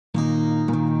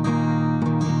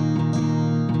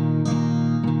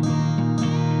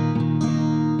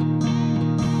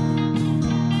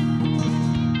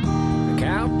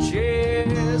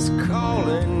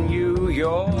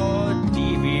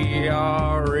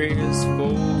is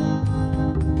full.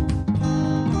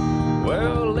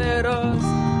 Well, let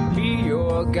us be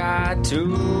your guide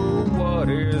to what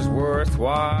is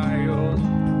worthwhile.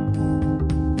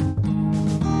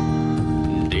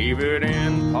 David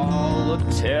and Paul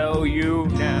will tell you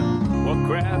now what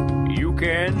crap you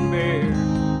can bear.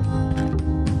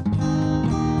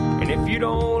 And if you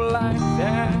don't like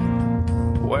that,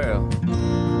 well,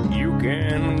 you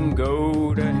can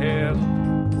go to hell.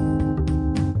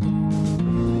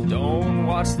 Don't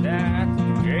watch that.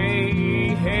 Hey,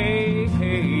 hey,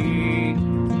 hey.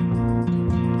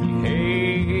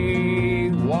 Hey,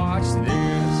 watch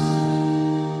this.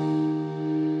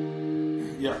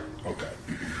 Yeah. Okay.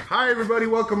 Hi, everybody.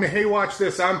 Welcome to Hey, Watch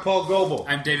This. I'm Paul Goebel.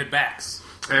 I'm David Bax.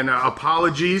 And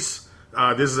apologies.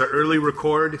 This is an early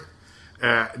record.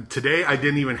 Today, I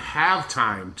didn't even have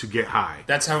time to get high.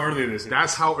 That's how early this is.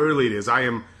 That's how early it is. I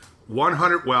am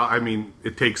 100... Well, I mean,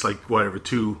 it takes like,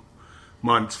 2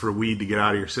 months for weed to get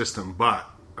out of your system. But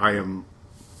I am...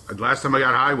 The last time I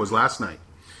got high was last night.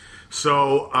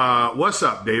 So, what's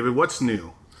up, David? What's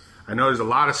new? I know there's a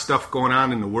lot of stuff going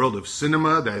on in the world of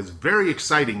cinema that is very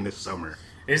exciting this summer.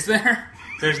 Is there?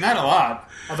 There's not a lot.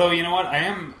 Although, you know what? I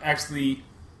am actually...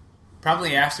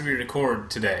 Probably after we record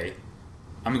today...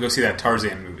 I'm gonna go see that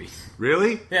Tarzan movie.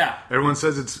 Really? Yeah. Everyone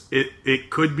says it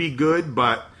could be good,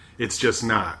 but it's just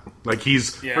not. Like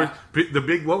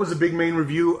what was the big main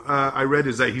review I read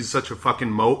is that he's such a fucking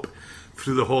mope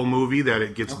through the whole movie that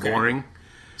it gets boring.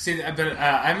 See, but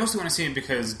I mostly want to see it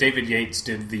because David Yates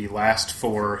did the last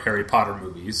 4 Harry Potter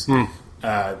movies,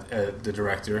 the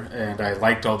director, and I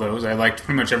liked all those. I liked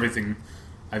pretty much everything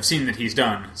I've seen that he's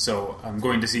done, so I'm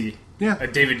going to see a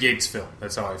David Yates film.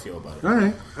 That's how I feel about it. All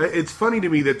right. It's funny to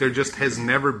me that there just has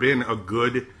never been a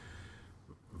good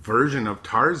version of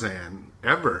Tarzan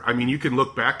ever. I mean, you can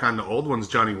look back on the old ones,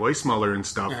 Johnny Weissmuller and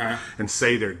stuff, and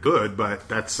say they're good, but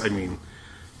that's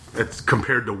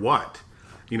compared to what?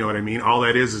 You know what I mean? All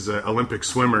that is an Olympic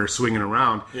swimmer swinging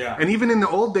around. Yeah. And even in the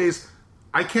old days,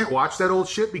 I can't watch that old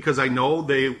shit because I know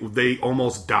they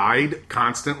almost died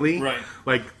constantly. Right.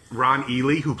 Like Ron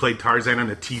Ely, who played Tarzan on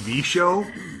a TV show,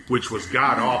 which was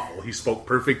god-awful. He spoke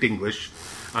perfect English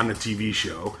on the TV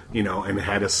show, and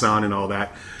had a son and all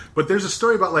that. But there's a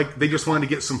story about, like, they just wanted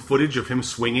to get some footage of him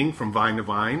swinging from vine to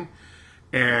vine.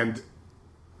 And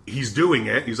he's doing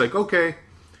it. He's like, okay.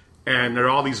 And there are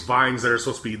all these vines that are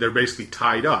supposed to be, they're basically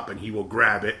tied up, and he will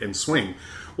grab it and swing.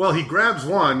 Well, he grabs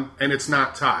one, and it's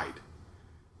not tied.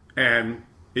 And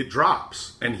it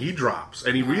drops, and he drops,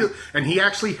 and he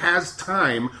actually has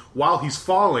time while he's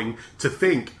falling to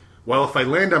think, well, if I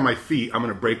land on my feet, I'm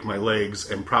going to break my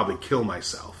legs and probably kill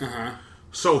myself.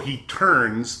 So he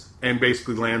turns and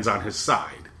basically lands on his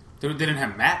side. They didn't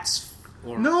have mats?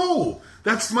 No!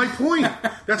 That's my point.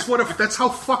 That's how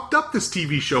fucked up this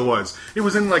TV show was. It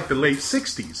was in like the late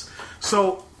 60s.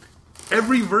 So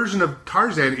every version of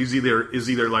Tarzan is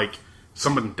either like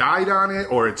someone died on it,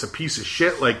 or it's a piece of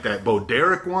shit like that Bo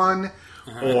Derek one,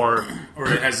 or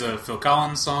it has Phil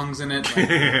Collins songs in it,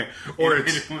 like,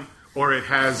 or it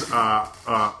has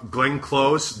Glenn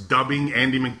Close dubbing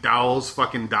Andy McDowell's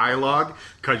fucking dialogue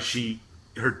because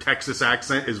her Texas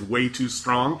accent is way too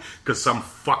strong because some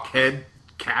fuckhead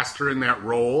cast her in that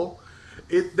role.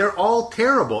 They're all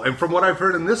terrible, and from what I've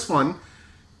heard in this one,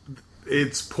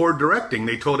 it's poor directing.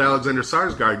 They told Alexander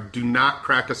Skarsgård, do not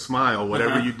crack a smile,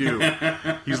 whatever you do.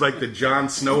 He's like the Jon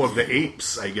Snow of the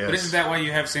apes, I guess. But isn't that why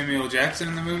you have Samuel Jackson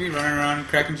in the movie, running around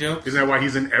cracking jokes? Isn't that why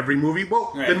he's in every movie?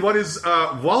 Well, Then what is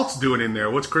Waltz doing in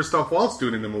there? What's Christoph Waltz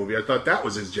doing in the movie? I thought that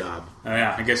was his job. Oh,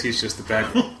 yeah. I guess he's just the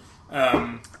bad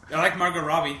guy. I like Margot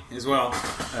Robbie as well.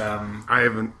 I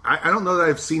don't know that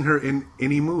I've seen her in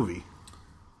any movie.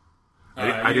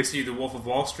 I didn't see The Wolf of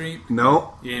Wall Street?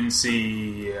 No. You didn't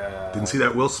see... Didn't see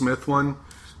that Will Smith one.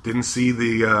 Didn't see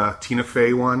the Tina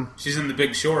Fey one. She's in The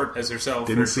Big Short as herself.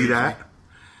 Didn't see that.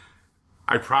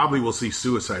 I probably will see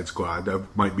Suicide Squad. That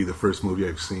might be the first movie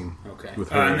I've seen. Okay. With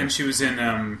her and then she was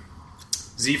in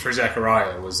Z for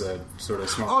Zachariah, was a sort of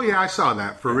small... Oh, yeah, I saw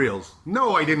that, for reals.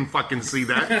 No, I didn't fucking see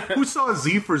that. Who saw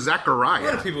Z for Zachariah? A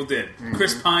lot of people did.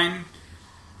 Chris Pine...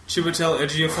 Chiwetel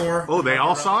Ejiofor. Oh, they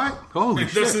all saw it? Holy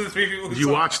shit. Those are the 3 people who You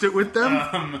watched it with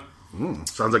them?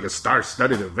 Sounds like a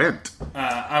star-studded event.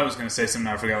 I was going to say something,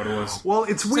 I forgot what it was. Well,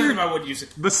 it's something weird. about what you said.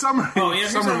 The summer Oh, yeah,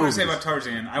 here's what I want movies. to say about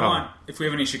Tarzan. I want, if we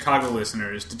have any Chicago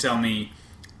listeners, to tell me,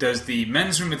 does the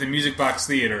men's room at the Music Box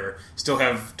Theater still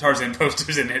have Tarzan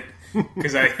posters in it?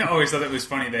 Because I always thought that was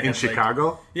funny. They in had,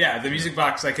 Chicago? The Music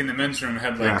Box, like, in the men's room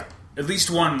had, like, at least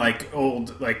one, like,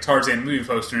 old, like, Tarzan movie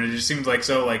poster, and it just seemed like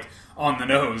so, like, on the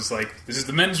nose. Like, this is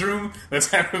the men's room?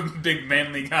 Let's have a big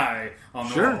manly guy on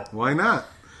the wall. Sure, why not?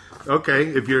 Okay,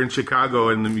 if you're in Chicago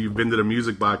and you've been to the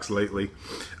Music Box lately,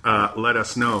 let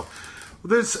us know.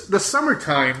 The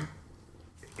summertime,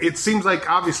 it seems like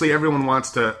obviously everyone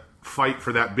wants to fight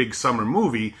for that big summer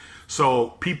movie, so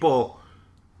people,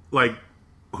 like,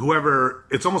 whoever,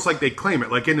 it's almost like they claim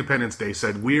it, like Independence Day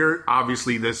said, we're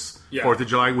obviously this 4th of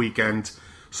July weekend,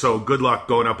 so good luck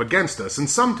going up against us. And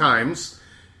sometimes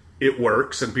it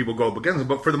works and people go up against it,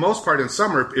 but for the most part in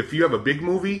summer, if you have a big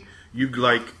movie,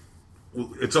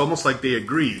 it's almost like they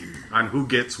agree on who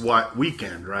gets what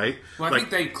weekend, right? Well, I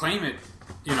think they claim it,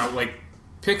 like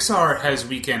Pixar has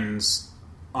weekends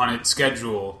on its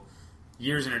schedule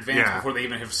years in advance before they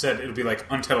even have said it'll be like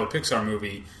Untitled Pixar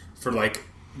movie for like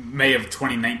May of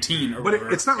 2019 or whatever.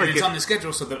 It's not like it's on the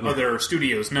schedule so that other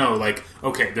studios know, like,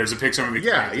 okay, there's a Pixar movie.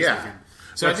 Yeah. Weekend.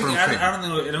 So I think I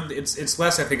don't know. It's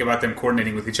less, I think, about them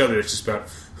coordinating with each other. It's just about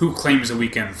who claims a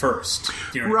weekend first.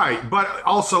 Right, but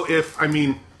also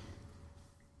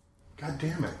God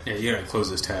damn it. Yeah, you gotta close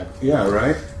this tab. Yeah,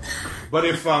 right? But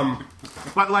if,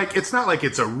 but like, it's not like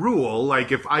it's a rule.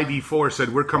 Like, if ID4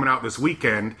 said, we're coming out this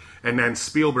weekend, and then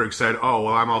Spielberg said, oh,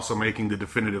 well, I'm also making the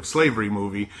definitive slavery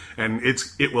movie, and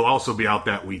it will also be out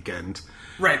that weekend.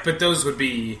 Right, but those would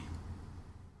be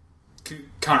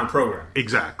counter-programmed.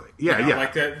 Exactly. Yeah.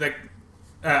 Like that,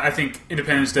 I think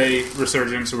Independence Day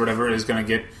Resurgence or whatever is going to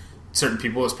get certain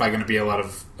people. It's probably going to be a lot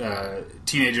of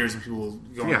teenagers and people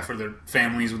going for their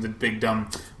families with a big dumb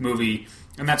movie,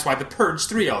 and that's why The Purge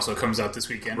 3 also comes out this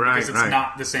weekend, because it's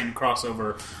not the same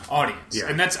crossover audience. Yeah.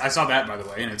 And I saw that, by the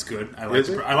way, and it's good. I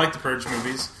like the Purge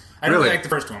movies. I don't really like the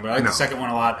first one, but I like the second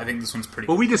one a lot. I think this one's pretty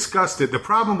good. Well, we discussed it. The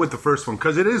problem with the first one,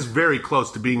 because it is very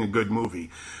close to being a good movie,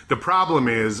 the problem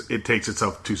is it takes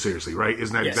itself too seriously, right?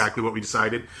 Isn't that exactly what we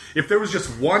decided? If there was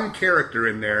just one character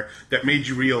in there that made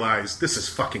you realize this is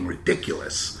fucking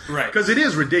ridiculous. Right. Because it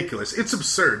is ridiculous. It's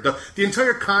absurd. The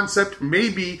entire concept may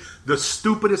be the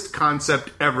stupidest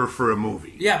concept ever for a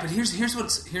movie. Yeah, but here's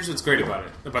what's great about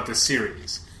it, about this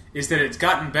series, is that it's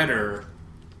gotten better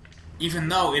even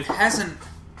though it hasn't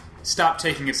stop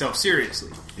taking itself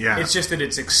seriously. Yeah. It's just that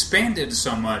it's expanded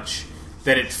so much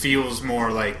that it feels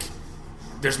more like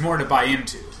there's more to buy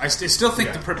into. I still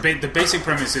think the basic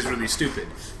premise is really stupid,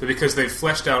 but because they've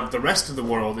fleshed out the rest of the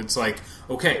world, it's like,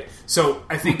 okay. So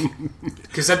I think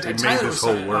because Tyler was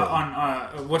on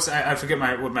I forget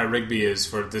what my Rigby is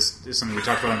for this is something we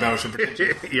talked about on Battleship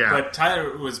Pretension. But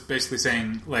Tyler was basically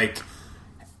saying, like,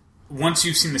 once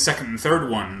you've seen the second and third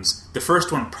ones, the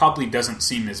first one probably doesn't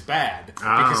seem as bad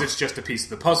because it's just a piece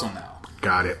of the puzzle now.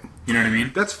 Got it. You know what I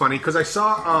mean? That's funny because I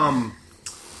saw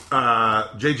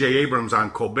J.J. Abrams on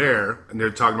Colbert, and they're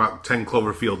talking about 10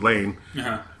 Cloverfield Lane,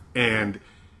 and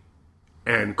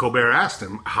Colbert asked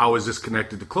him, how is this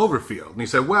connected to Cloverfield? And he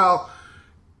said, well,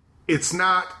 it's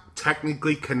not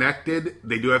technically connected.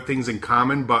 They do have things in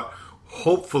common, but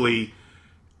hopefully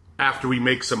after we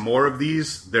make some more of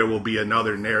these, there will be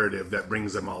another narrative that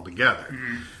brings them all together.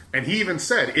 Mm-hmm. And he even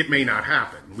said it may not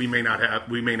happen. We may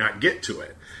not get to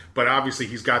it. But obviously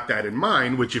he's got that in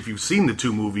mind, which if you've seen the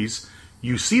two movies,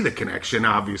 you see the connection,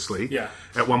 obviously. Yeah.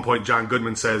 At one point, John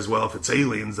Goodman says, well, if it's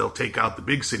aliens, they'll take out the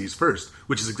big cities first,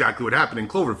 which is exactly what happened in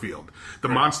Cloverfield. The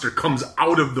monster comes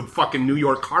out of the fucking New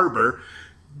York harbor,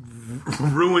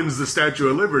 ruins the Statue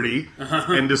of Liberty,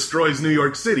 and destroys New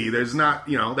York City. There's not,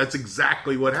 that's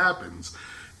exactly what happens.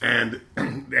 And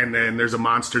then there's a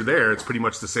monster there. It's pretty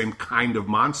much the same kind of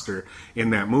monster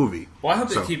in that movie. Well, I hope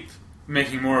they keep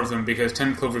making more of them, because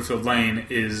 10 Cloverfield Lane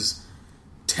is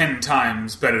 10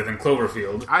 times better than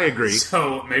Cloverfield. I agree.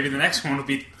 So maybe the next one will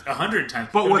be 100 times.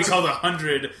 But it'll be called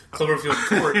 100 Cloverfield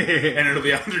Court, and it'll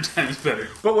be 100 times better.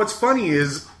 But what's funny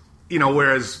is,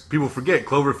 whereas people forget,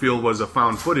 Cloverfield was a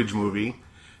found footage movie,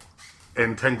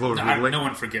 and 10 Cloverfield Lane... No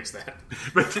one forgets that.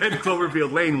 But 10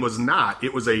 Cloverfield Lane was not.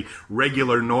 It was a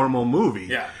regular, normal movie.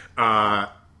 Yeah.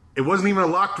 It wasn't even a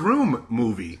locked room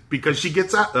movie, because she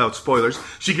gets out... Oh, spoilers.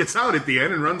 She gets out at the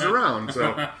end and runs around,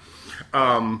 so...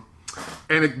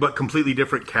 but completely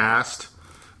different cast.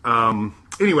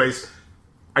 Anyways,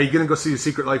 are you going to go see The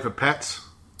Secret Life of Pets?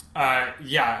 Yeah,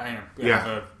 I am.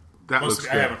 I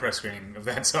have a press screening of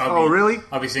that, so really?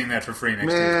 I'll be seeing that for free next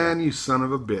week. Man, you son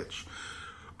of a bitch.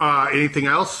 Anything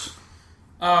else?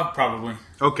 Probably.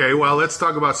 Okay, well, let's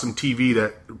talk about some TV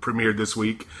that premiered this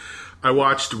week. I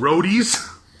watched Roadies.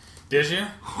 Did you?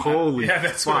 Holy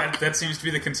fuck. That seems to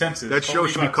be the consensus. That show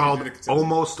should be called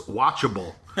Almost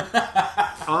Watchable.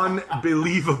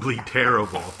 Unbelievably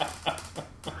terrible.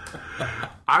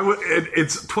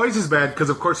 It's twice as bad because,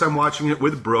 of course, I'm watching it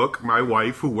with Brooke, my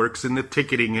wife, who works in the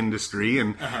ticketing industry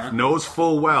and knows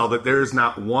full well that there is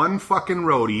not one fucking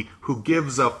roadie who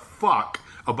gives a fuck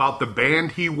about the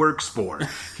band he works for.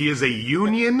 He is a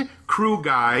union crew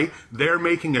guy. They're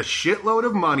making a shitload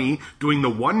of money doing the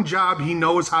one job he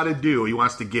knows how to do. He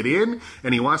wants to get in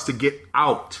and he wants to get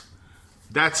out.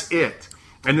 That's it.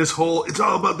 And this whole, it's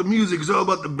all about the music, it's all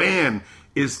about the band,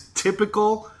 is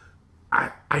typical,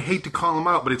 I hate to call him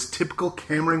out, but it's typical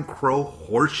Cameron Crowe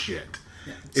horseshit.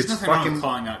 Yeah, it's nothing fucking wrong with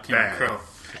calling out Cameron Crowe.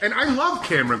 And I love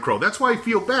Cameron Crowe. That's why I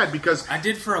feel bad, because I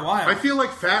did for a while. I feel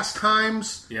like Fast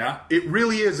Times, it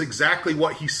really is exactly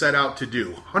what he set out to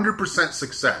do. 100%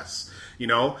 success. You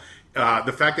know,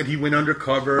 the fact that he went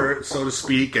undercover, so to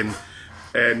speak, and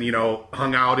you know,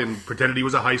 hung out and pretended he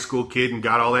was a high school kid and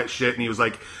got all that shit. And he was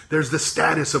like, there's the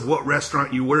status of what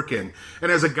restaurant you work in.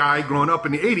 And as a guy growing up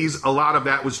in the 80s, a lot of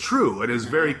that was true. And it was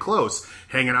very close,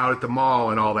 hanging out at the mall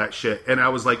and all that shit. And I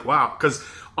was like, wow, because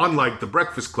unlike The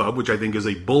Breakfast Club, which I think is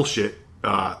a bullshit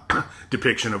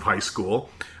depiction of high school,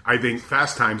 I think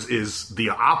Fast Times is the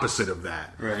opposite of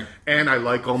that. Right. And I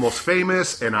like Almost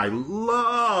Famous, and I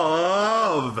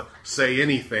love Say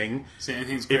Anything. Say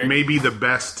Anything's great. It may be the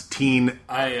best teen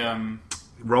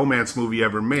romance movie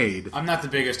ever made. I'm not the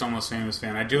biggest Almost Famous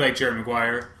fan. I do like Jerry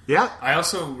Maguire. Yeah. I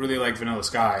also really like Vanilla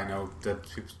Sky. I know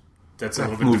that's a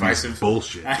little bit movie's divisive.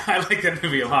 Bullshit. I like that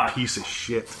movie a lot. Piece of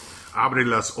shit. Abre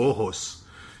los ojos.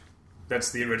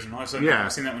 That's the original. I've seen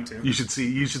that one too. You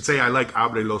should say I like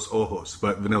Abre los ojos,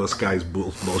 but Vanilla Sky's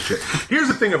bullshit. Here's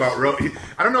the thing about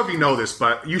I don't know if you know this,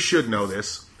 but you should know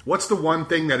this. What's the one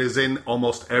thing that is in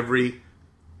almost every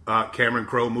Cameron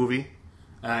Crowe movie?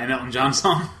 An Elton John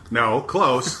song? No,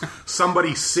 close.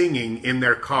 Somebody singing in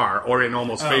their car or in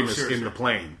Almost Famous in the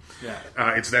plane. Yeah.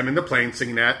 It's them in the plane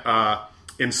singing that.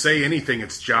 In Say Anything,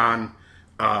 it's John,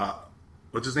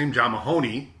 what's his name? John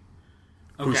Mahoney.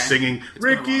 Who's singing,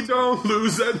 Ricky, don't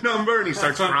lose that number, and he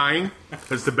starts crying.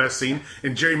 That's the best scene.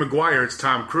 In Jerry Maguire, it's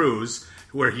Tom Cruise,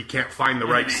 where he can't find the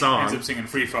right song. He ends up singing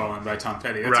Free Fallin' by Tom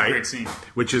Petty. That's a great scene.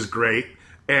 Which is great.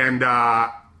 And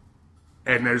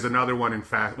there's another one in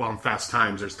Fast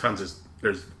Times,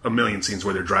 there's a million scenes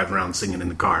where they're driving around singing in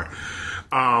the car.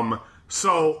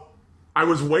 So I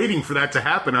was waiting for that to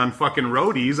happen on fucking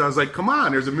Roadies. I was like, come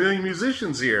on, there's a million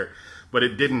musicians here. But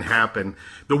it didn't happen.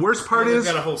 The worst part is...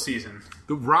 They've got a whole season.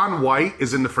 Ron White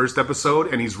is in the first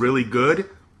episode, and he's really good.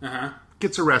 Uh-huh.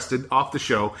 Gets arrested, off the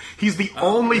show. He's the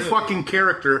only fucking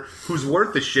character who's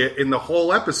worth the shit in the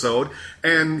whole episode,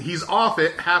 and he's off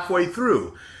it halfway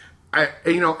through.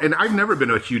 And I've never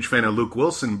been a huge fan of Luke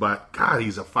Wilson, but God,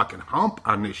 he's a fucking hump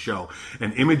on this show.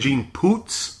 And Imogen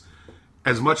Poots,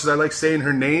 as much as I like saying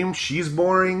her name, she's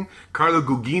boring. Carla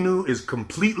Gugino is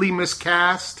completely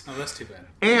miscast. Oh, that's too bad.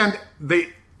 And they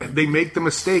make the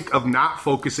mistake of not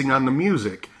focusing on the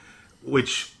music,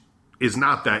 which is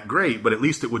not that great, but at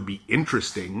least it would be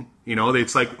interesting. You know,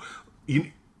 it's like,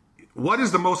 what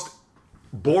is the most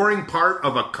boring part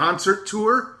of a concert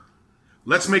tour?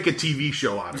 Let's make a TV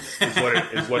show out of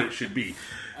it, is what it should be.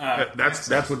 That's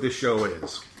what this show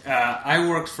is. I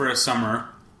worked for a summer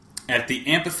at the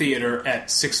amphitheater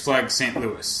at Six Flags St.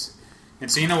 Louis.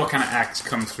 And so you know what kind of acts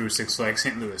come through Six Flags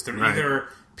St. Louis. They're either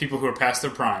people who are past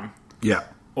their prime,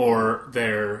 or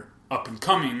they're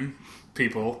up-and-coming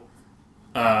people,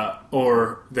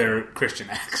 or they're Christian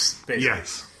acts, basically.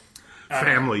 Yes.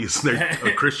 Families. They're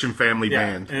a Christian family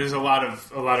band. And there's a lot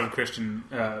of Christian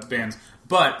bands.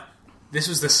 But this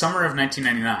was the summer of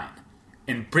 1999,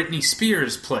 and Britney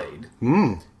Spears played.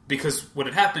 Because what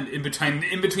had happened in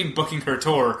between booking her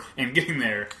tour and getting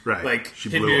there, like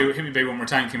Hit Me Baby One More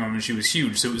Time came on and she was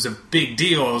huge, so it was a big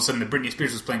deal. All of a sudden, that Britney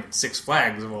Spears was playing at Six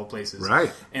Flags of all places,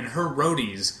 and her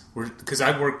roadies were, because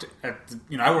I worked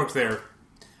there,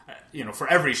 for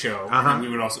every show. And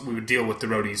we would deal with the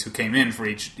roadies who came in for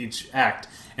each act,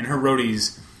 and her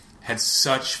roadies had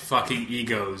such fucking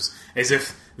egos, as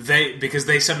if because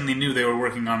they suddenly knew they were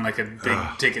working on like a big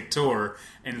ticket tour,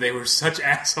 and they were such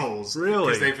assholes.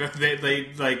 Really? Because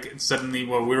they like suddenly,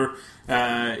 we're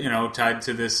tied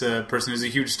to this person who's a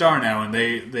huge star now, and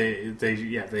they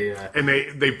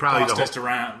probably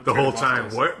the whole time.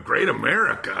 Us. What, Great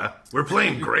America? We're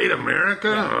playing Great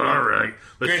America. All right,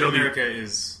 Great America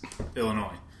is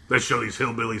Illinois. Let's show these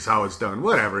hillbillies how it's done.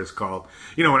 Whatever it's called.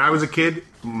 When I was a kid,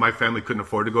 my family couldn't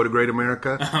afford to go to Great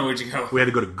America. Where'd you go? We had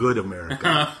to go to Good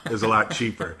America. It was a lot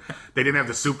cheaper. They didn't have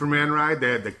the Superman ride.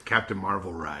 They had the Captain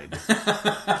Marvel ride.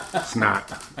 It's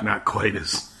not quite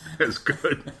as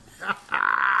good.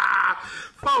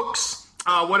 Folks,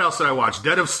 what else did I watch?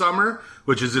 Dead of Summer,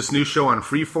 which is this new show on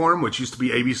Freeform, which used to be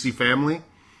ABC Family.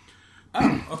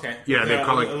 Oh, okay. Yeah, they're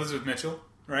calling Elizabeth Mitchell,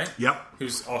 right? Yep.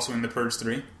 Who's also in The Purge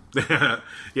 3.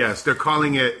 Yes, they're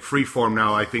calling it Freeform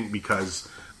now, I think, because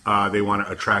they want to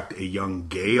attract a young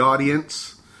gay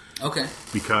audience. Okay.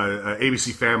 Because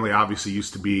ABC Family obviously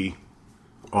used to be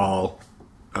all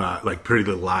like Pretty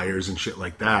Little Liars and shit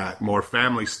like that, more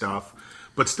family stuff,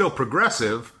 but still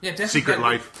progressive. Yeah, definitely. Secret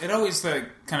Life. It always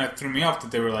kind of threw me off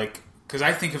that they were like, because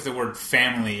I think of the word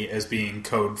family as being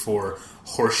code for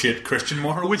horseshit Christian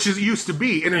morals, Which it used to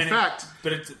be, and in fact,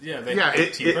 but it's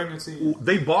teen pregnancy.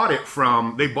 They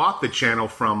bought the channel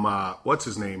from what's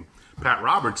his name, Pat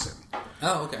Robertson.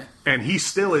 Oh, okay. And he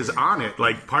still is on it.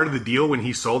 Like, part of the deal when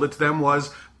he sold it to them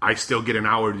was, I still get an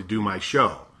hour to do my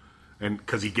show, and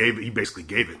because he basically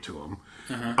gave it to him.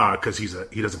 Because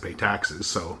he doesn't pay taxes,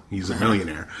 so he's a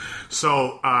millionaire.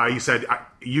 So he said,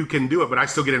 you can do it, but I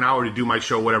still get an hour to do my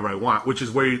show whatever I want, which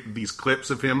is where these clips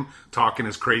of him talking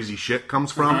his crazy shit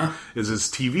comes from, is his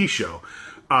TV show.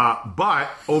 But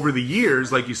over the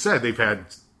years, like you said, they've had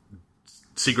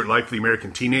Secret Life of the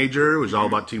American Teenager, which is all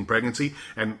about teen pregnancy,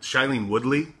 and Shailene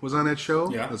Woodley was on that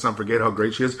show. Yeah. Let's not forget how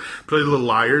great she is. Pretty Little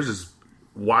Liars is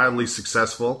wildly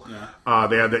successful. Yeah.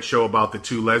 They had that show about the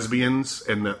two lesbians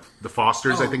and the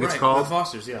Fosters, I think it's called. The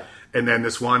Fosters, yeah. And then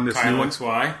this new one.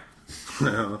 XY.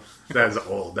 That's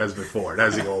old. That's before.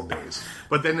 That's the old days.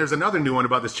 But then there's another new one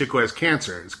about this chick who has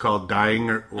cancer. It's called Dying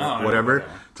or whatever.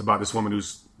 It's about this woman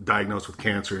who's diagnosed with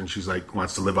cancer and she's like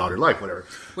wants to live out her life, whatever.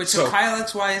 Wait, so Kyle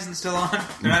XY isn't still on?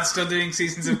 They're not still doing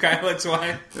seasons of Kyle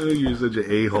XY? Oh, you're such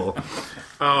an a-hole.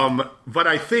 But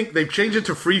I think they've changed it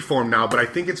to Freeform now, but I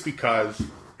think it's because,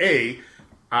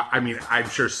 I mean, I'm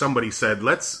sure somebody said,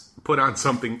 let's put on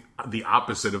something the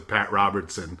opposite of Pat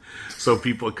Robertson. So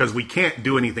people, because we can't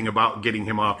do anything about getting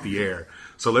him off the air.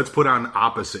 So let's put on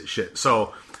opposite shit.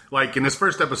 So, like in this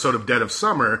first episode of Dead of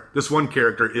Summer, this one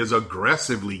character is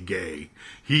aggressively gay.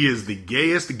 He is the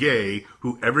gayest gay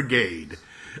who ever gayed.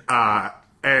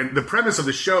 And the premise of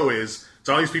the show is, it's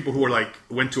all these people who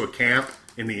went to a camp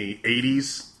in the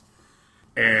 80s,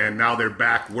 and now they're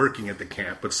back working at the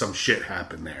camp, but some shit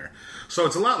happened there. So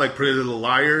it's a lot like Pretty Little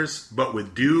Liars, but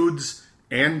with dudes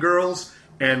and girls,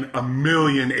 and a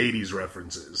million 80s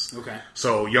references. Okay.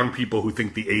 So young people who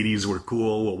think the 80s were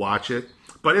cool will watch it.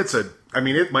 But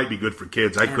it might be good for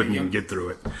kids. I couldn't even get through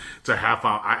it. It's a half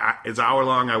hour. It's an hour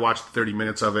long. I watched 30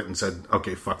 minutes of it and said,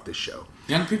 okay, fuck this show.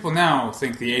 Young people now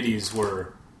think the 80s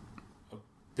were a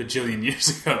bajillion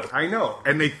years ago. I know.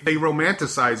 And they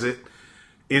romanticize it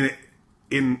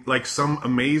in like some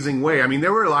amazing way. I mean,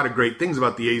 there were a lot of great things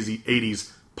about the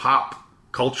 80s pop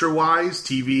culture-wise,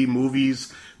 TV,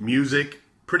 movies, music.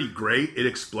 Pretty great. It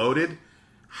exploded.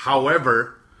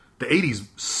 However, the 80s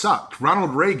sucked.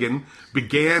 Ronald Reagan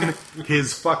began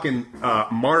his fucking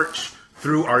march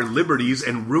through our liberties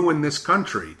and ruined this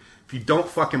country. If you don't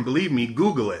fucking believe me,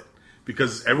 Google it.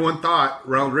 Because everyone thought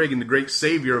Ronald Reagan, the great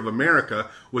savior of America,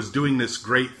 was doing this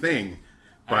great thing.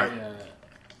 But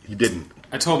he didn't.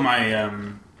 I told my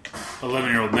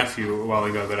 11-year-old nephew a while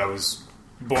ago that I was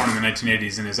born in the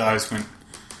 1980s, and his eyes went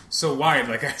so wide.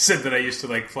 Like I said that I used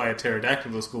to fly a pterodactyl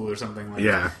to school or something.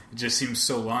 It just seems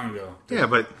so long ago. Yeah,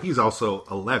 but he's also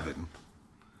 11.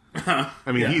 I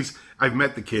mean, I've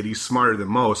met the kid. He's smarter than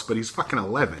most, but he's fucking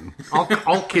 11.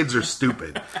 All kids are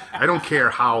stupid. I don't care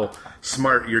how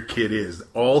smart your kid is.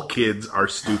 All kids are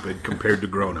stupid compared to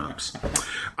grown-ups.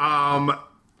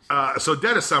 So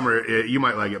Dead of Summer, you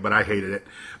might like it, but I hated it.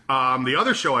 The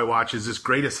other show I watch is this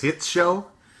Greatest Hits show.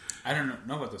 I don't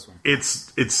know about this one.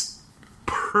 It's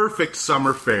perfect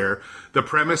summer fare. The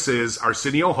premise is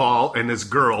Arsenio Hall and this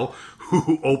girl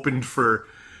who opened for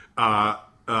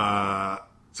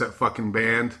what's that fucking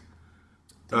band?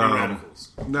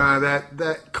 Radicals. Nah,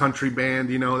 that country band,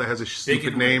 that has a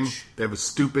stupid name. They have a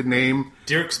stupid name.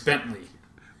 Dierks Bentley.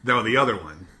 No, the other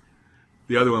one.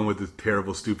 The other one with the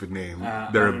terrible, stupid name.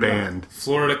 They're a band.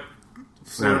 Florida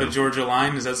Georgia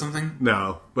Line. Is that something?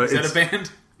 No, but is that a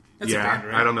band? That's a band,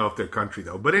 right? I don't know if they're country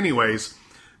though. But anyways,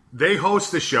 they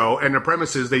host the show, and the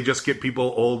premise is they just get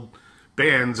people, old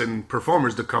bands and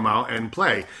performers, to come out and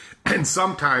play. And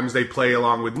sometimes they play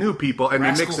along with new people, and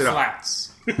they mix it up. Flats.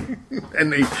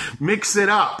 And they mix it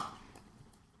up.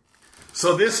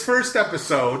 So this first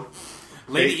episode,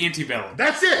 Lady Antebellum.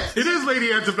 That's it. It is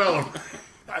Lady Antebellum.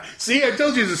 See, I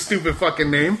told you it's a stupid fucking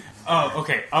name. Oh,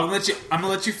 okay. I'm gonna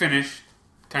let you finish,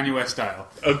 Kanye West style.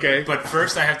 Okay. But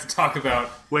first, I have to talk about.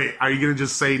 Wait, are you gonna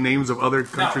just say names of other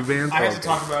country bands? I have to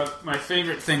talk about my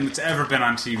favorite thing that's ever been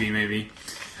on TV. Maybe,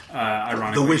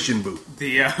 ironically, the Wishing Boot.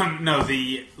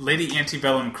 The Lady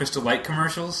Antebellum Crystal Light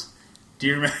commercials. Do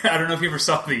you remember? I don't know if you ever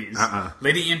saw these.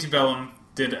 Lady Antebellum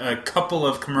did a couple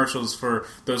of commercials for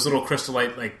those little Crystal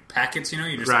Light packets.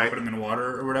 You just put them in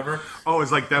water or whatever. Oh,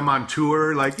 it's like them on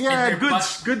tour.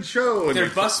 Good show. Their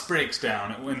bus breaks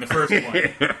down in the first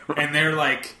one, and they're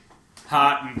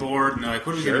hot and bored, and they're like,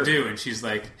 "What are we gonna do?" And she's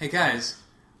like, "Hey guys,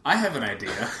 I have an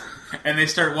idea. And they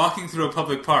start walking through a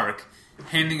public park,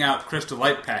 handing out Crystal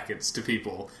Light packets to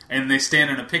people, and they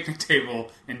stand on a picnic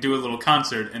table and do a little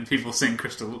concert, and people sing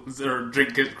or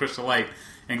drink Crystal Light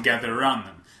and gather around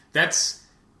them. That's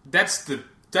the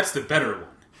better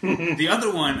one. The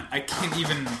other one I can't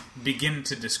even begin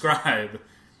to describe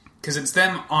because it's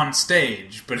them on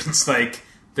stage, but it's like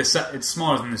it's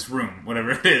smaller than this room,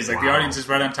 whatever it is. Like the audience is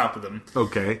right on top of them.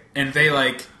 Okay, and they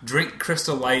like drink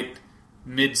Crystal Light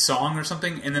mid-song or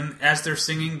something, and then as they're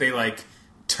singing, they like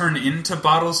turn into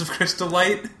bottles of Crystal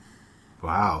Light.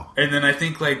 Wow. And then I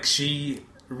think like she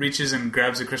reaches and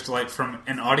grabs a Crystal Light from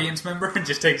an audience member and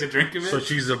just takes a drink of it. So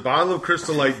she's a bottle of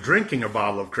Crystal Light drinking a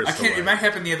bottle of Crystal Light. It might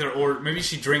happen the other, or maybe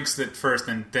she drinks it first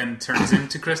and then turns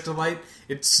into Crystal Light.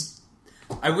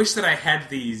 I wish that I had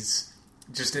these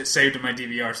just saved in my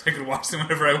DVR so I could watch them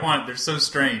whenever I want. They're so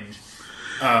strange.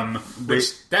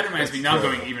 That reminds me, now I'm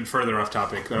going even further off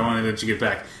topic, but I want to let you get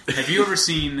back. Have you ever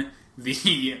seen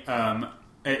the...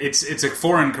 It's a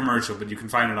foreign commercial, but you can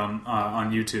find it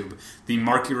on YouTube. The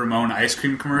Marky Ramone ice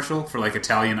cream commercial for like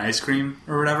Italian ice cream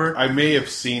or whatever. I may have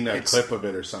seen a clip of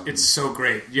it or something. It's so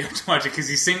great. You have to watch it because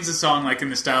he sings a song like in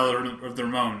the style of the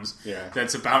Ramones. Yeah.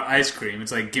 That's about ice cream.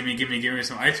 It's like gimme, gimme, gimme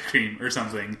some ice cream or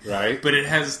something. Right. But it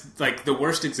has like the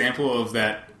worst example of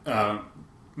that.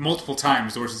 Multiple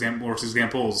times, the worst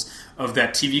examples of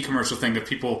that TV commercial thing of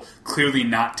people clearly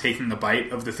not taking the bite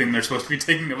of the thing they're supposed to be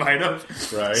taking the bite of.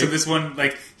 Right. So this one,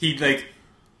 like, he, like,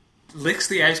 licks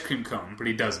the ice cream cone, but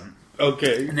he doesn't.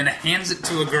 Okay. And then hands it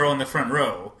to a girl in the front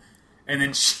row, and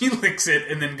then she licks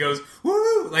it and then goes,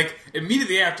 woo! Like,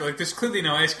 immediately after, like, there's clearly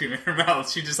no ice cream in her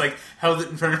mouth. She just, like, held it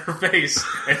in front of her face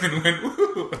and then went,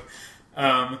 woo!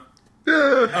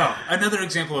 Another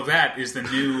example of that is the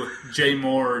new Jay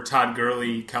Moore, Todd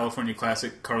Gurley, California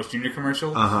Classic Carl's Jr.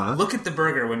 commercial. Look at the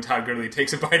burger when Todd Gurley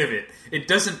takes a bite of it. It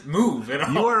doesn't move at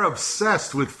all. You are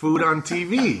obsessed with food on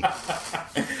TV.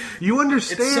 You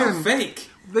understand. It's so fake.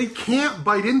 They can't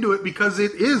bite into it because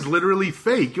it is literally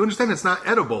fake. You understand it's not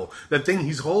edible. That thing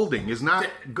he's holding is not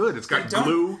good. It's got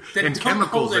glue and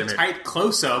chemicals in it. Don't hold a tight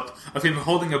close-up of him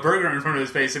holding a burger in front of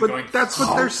his face and going, that's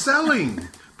what they're selling.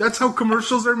 That's how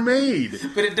commercials are made.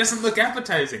 But it doesn't look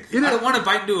appetizing. I don't want to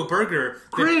bite into a burger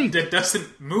that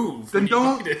doesn't move. Then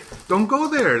don't go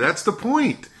there. That's the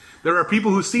point. There are people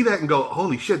who see that and go,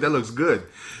 "Holy shit, that looks good."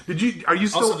 Are you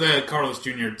still? Also, the Carlos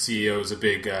Jr. CEO is a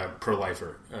big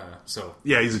pro-lifer.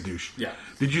 Yeah, he's a douche. Yeah.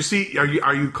 Did you see?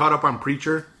 Are you caught up on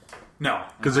Preacher? No.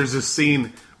 Because there's this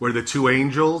scene where the two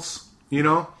angels,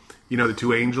 the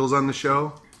two angels on the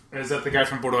show. Is that the guy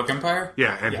from Boardwalk Empire?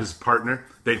 Yeah, and his partner.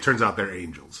 It turns out they're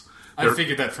angels. I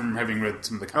figured that from having read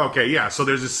some of the comics. Okay, yeah. So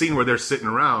there's a scene where they're sitting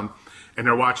around and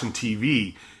they're watching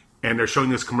TV and they're showing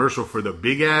this commercial for the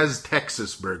Big Ass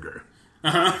Texas burger.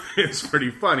 It's pretty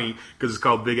funny because it's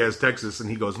called Big Ass Texas, and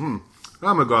he goes, I'm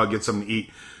gonna go out and get something to eat.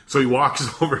 So he walks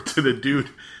over to the dude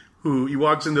he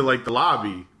walks into like the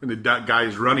lobby, and the guy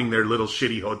is running their little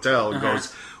shitty hotel and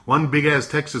goes, "One Big Ass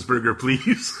Texas burger,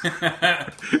 please."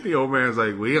 The old man's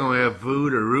like, "We don't have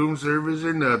food or room service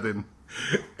or nothing."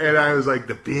 And I was like,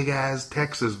 "The Big Ass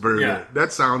Texas burger. Yeah.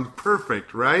 That sounds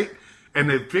perfect, right?" And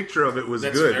the picture of it was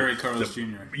good. That's very Carlos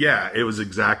Jr. Yeah, it was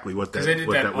exactly what that. Because they did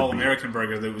that All-American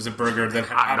burger. That was a burger that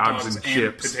had hot dogs and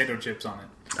chips. Potato chips on it.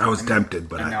 I was tempted,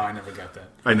 but I never got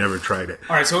that. I never tried it.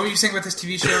 All right, so what were you saying about this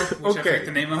TV show? Which I forget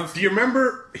the name of. Do you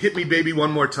remember "Hit Me, Baby,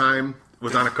 One More Time"? It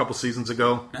was on a couple seasons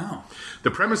ago. No.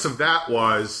 The premise of that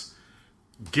was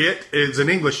it's an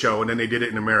English show, and then they did it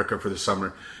in America for the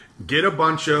summer. Get a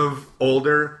bunch of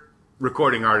older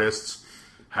recording artists,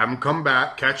 have them come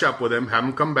back, catch up with them, have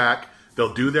them come back.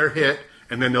 They'll do their hit,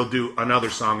 and then they'll do another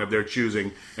song of their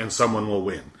choosing, and someone will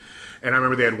win. And I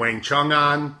remember they had Wang Chung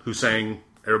on, who sang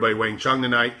 "Everybody Wang Chung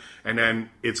Tonight," and then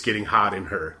 "It's Getting Hot in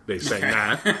Her." They sang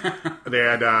that. They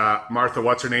had Martha,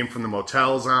 what's her name, from the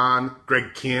Motels on.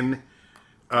 Greg Kinn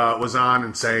was on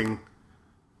and sang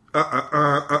whatever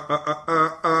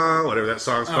that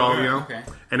song's called, Okay.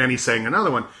 And then he sang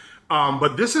another one.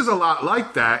 But this is a lot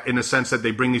like that in the sense that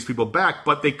they bring these people back,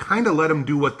 but they kind of let them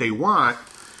do what they want.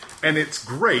 And it's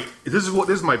great. This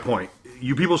is my point.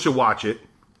 You people should watch it.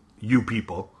 You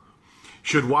people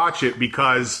should watch it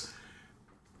because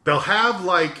they'll have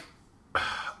like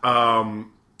REO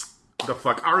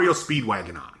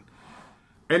Speedwagon on,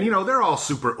 and they're all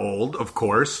super old, of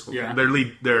course. Yeah. Their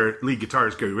lead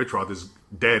guitarist Gary Richroth is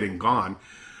dead and gone,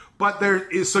 but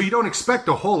so you don't expect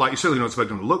a whole lot. You certainly don't expect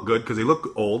them to look good because they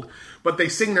look old. But they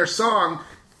sing their song.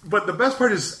 But the best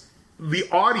part is the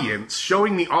audience,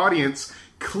 showing the audience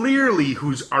clearly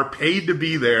who are paid to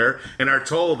be there and are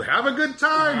told, have a good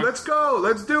time, let's go,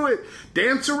 let's do it,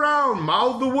 dance around,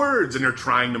 mouth the words, and they're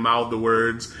trying to mouth the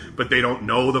words, but they don't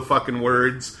know the fucking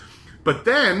words. But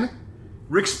then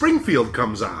Rick Springfield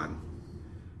comes on,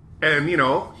 and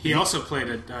he also played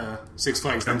at Six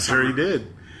Flags. I'm sure he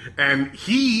did, and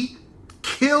he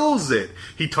kills it.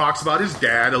 He talks about his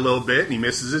dad a little bit, and he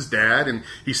misses his dad, and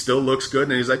he still looks good,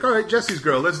 and he's like, all right, Jesse's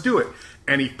Girl, let's do it.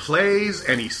 And he plays,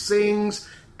 and he sings,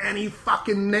 and he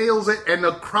fucking nails it, and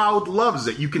the crowd loves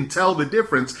it. You can tell the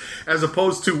difference, as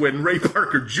opposed to when Ray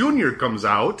Parker Jr. comes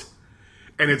out,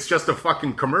 and it's just a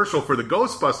fucking commercial for the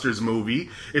Ghostbusters movie.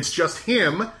 It's just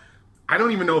him. I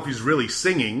don't even know if he's really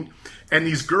singing. And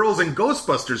these girls in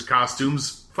Ghostbusters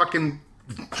costumes fucking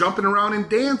jumping around and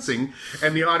dancing,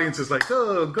 and the audience is like,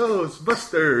 oh,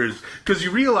 Ghostbusters. Because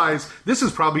you realize this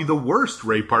is probably the worst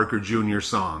Ray Parker Jr.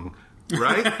 song.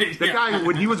 Right? The guy,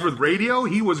 when he was with Radio,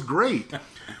 he was great.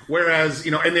 Whereas,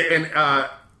 and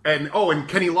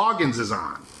Kenny Loggins is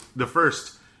on.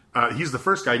 He's the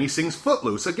first guy, and he sings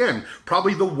Footloose. Again,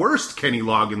 probably the worst Kenny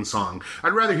Loggins song.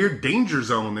 I'd rather hear Danger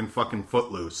Zone than fucking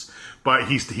Footloose. But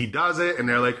he does it, and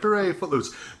they're like, hooray,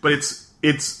 Footloose. But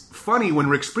it's funny when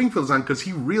Rick Springfield's on, because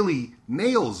he really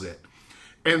nails it.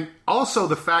 And also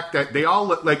the fact that they all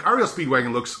look, like Ariel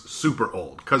Speedwagon looks super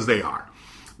old, because they are.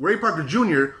 Ray Parker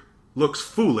Jr. looks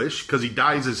foolish because he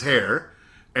dyes his hair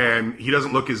and he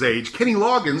doesn't look his age. Kenny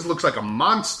Loggins looks like a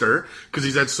monster because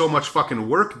he's had so much fucking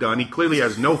work done. He clearly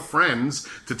has no friends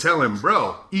to tell him,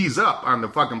 bro, ease up on the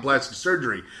fucking plastic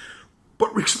surgery.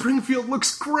 But Rick Springfield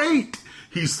looks great.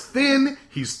 He's thin,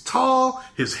 he's tall,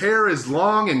 his hair is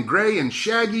long and gray and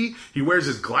shaggy. He wears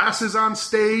his glasses on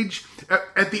stage.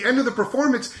 At the end of the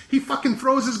performance, he fucking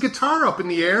throws his guitar up in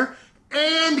the air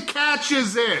and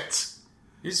catches it.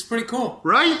 It's pretty cool.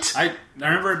 Right? I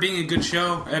remember it being a good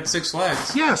show at Six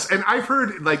Flags. Yes, and I've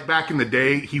heard, like, back in the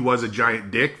day, he was a giant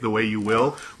dick, the way you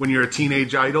will, when you're a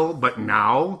teenage idol, but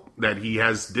now that he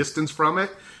has distance from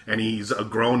it, and he's a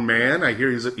grown man, I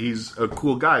hear he's a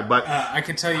cool guy, but... I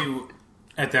can tell you,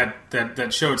 at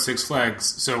that show at Six Flags,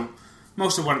 so...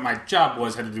 most of what my job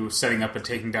had to do with setting up and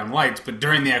taking down lights, but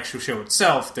during the actual show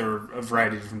itself, there were a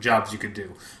variety of different jobs you could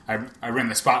do. I ran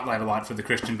the spotlight a lot for the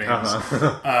Christian bands.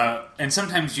 And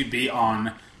sometimes you'd be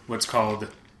on what's called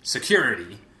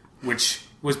security, which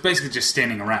was basically just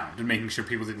standing around and making sure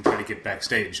people didn't try to get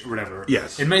backstage or whatever.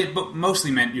 Yes. But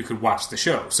mostly meant you could watch the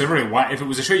show. So really, if it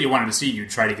was a show you wanted to see, you'd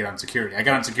try to get on security. I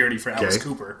got on security for Alice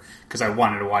Cooper because I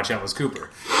wanted to watch Alice Cooper.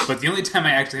 But the only time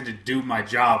I actually had to do my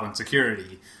job on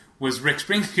security was Rick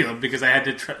Springfield, because I had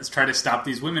to try to stop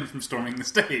these women from storming the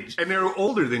stage. And they were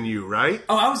older than you, right?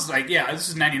 Oh, I was like, this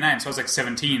was 99, so I was like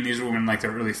 17. These were women in like their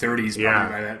early 30s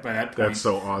probably by that point. That's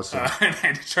so awesome. And I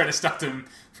had to try to stop them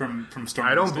from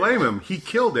storming I don't the stage. blame him. He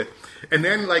killed it. And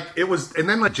then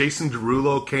Jason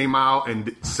Derulo came out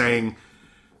and sang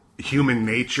Human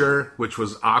Nature, which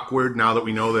was awkward now that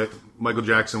we know that Michael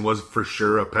Jackson was for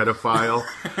sure a pedophile.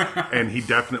 And he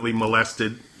definitely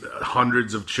molested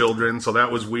hundreds of children, so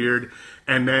that was weird.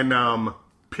 And then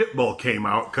Pitbull came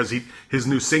out because his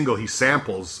new single, he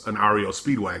samples an REO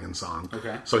Speedwagon song.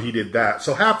 Okay. So he did that.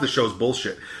 So half the show's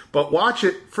bullshit. But watch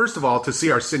it, first of all, to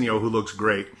see Arsenio, who looks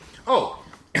great. Oh,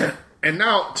 and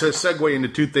now to segue into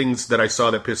two things that I saw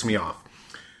that pissed me off.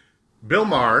 Bill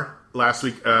Maher last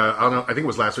week, I think it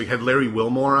was last week, had Larry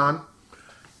Wilmore on.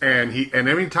 And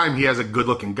every time he has a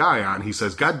good-looking guy on, he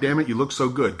says, "God damn it, you look so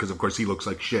good," because of course he looks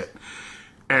like shit.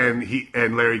 And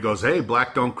Larry goes, "Hey,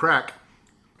 black don't crack,"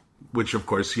 which of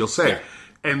course he'll say.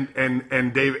 Yeah.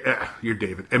 And Dave, you're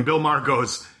David. And Bill Maher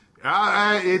goes,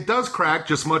 "It does crack,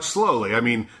 just much slowly. I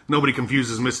mean, nobody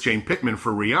confuses Miss Jane Pittman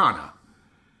for Rihanna."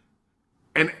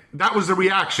 And that was the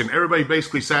reaction. Everybody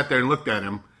basically sat there and looked at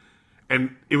him,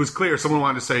 and it was clear someone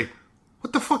wanted to say,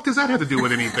 "What the fuck does that have to do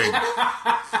with anything?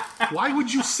 Why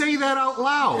would you say that out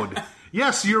loud?"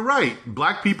 Yes, you're right.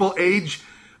 Black people age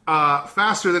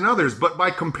faster than others, but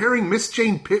by comparing Miss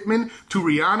Jane Pittman to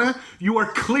Rihanna, you are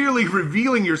clearly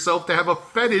revealing yourself to have a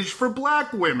fetish for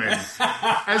black women.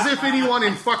 As if anyone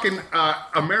in fucking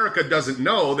America doesn't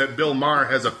know that Bill Maher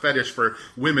has a fetish for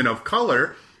women of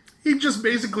color. He just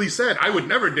basically said, "I would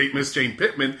never date Miss Jane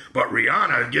Pittman, but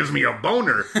Rihanna gives me a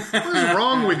boner." What is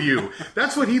wrong with you?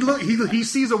 That's what he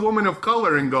sees a woman of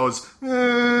color and goes,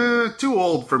 "Too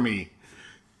old for me."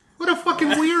 What a fucking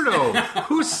weirdo.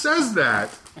 Who says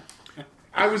that?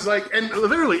 I was like, and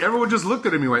literally everyone just looked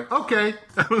at him and went, "Okay."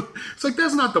 It's like,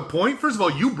 that's not the point. First of all,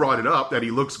 you brought it up that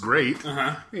he looks great.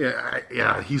 Uh-huh.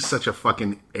 Yeah, he's such a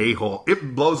fucking a-hole.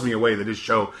 It blows me away that his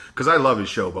show, because I love his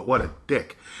show, but what a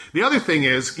dick. The other thing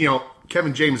is,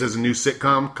 Kevin James has a new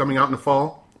sitcom coming out in the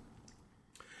fall.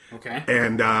 Okay.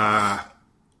 And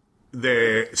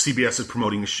the CBS is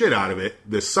promoting the shit out of it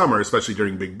this summer, especially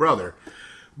during Big Brother.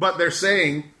 But they're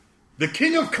saying, the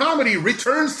king of comedy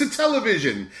returns to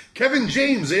television. Kevin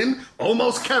James in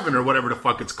Almost Kevin, or whatever the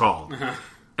fuck it's called. Uh-huh.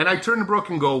 And I turn to Brooke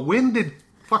and go, when did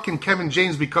fucking Kevin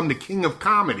James become the king of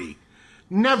comedy?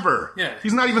 Never. Yeah.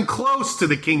 He's not even close to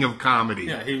the king of comedy.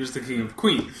 Yeah, he was the king of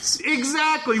Queens.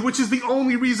 Exactly, which is the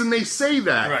only reason they say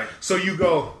that. Right. So you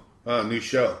go, new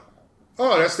show.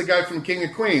 Oh, that's the guy from King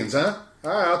of Queens, huh? All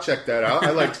right, I'll check that out.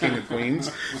 I liked King of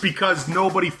Queens. Because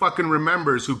nobody fucking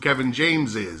remembers who Kevin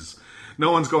James is.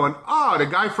 No one's going, oh, the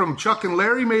guy from Chuck and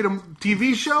Larry made a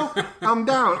TV show? I'm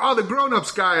down. Oh, the Grown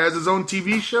Ups guy has his own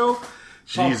TV show?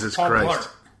 Jesus Paul Christ.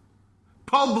 Blart.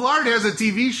 Paul Blart has a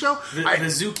TV show? The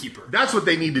Zookeeper. That's what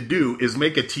they need to do, is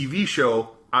make a TV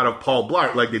show out of Paul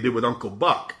Blart like they did with Uncle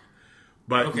Buck.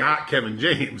 But not Kevin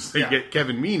James. They get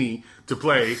Kevin Meaney to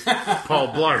play Paul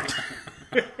Blart.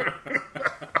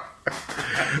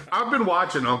 I've been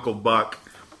watching Uncle Buck.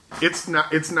 It's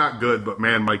not good, but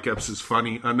man, Mike Epps is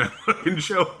funny on that fucking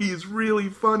show. He's really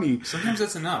funny. Sometimes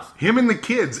that's enough. Him and the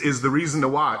kids is the reason to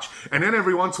watch. And then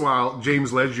every once in a while,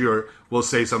 James Legier will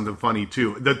say something funny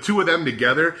too. The two of them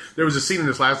together, there was a scene in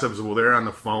this last episode where they're on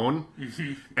the phone,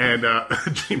 and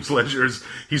James Legier's,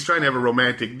 he's trying to have a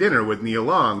romantic dinner with Nia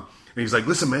Long. And he's like,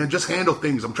 listen, man, just handle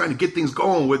things. I'm trying to get things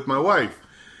going with my wife.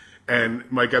 And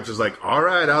Mike Epps is like, all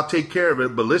right, I'll take care of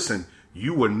it, but listen,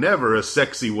 you were never a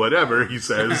sexy whatever, he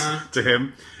says to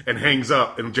him, and hangs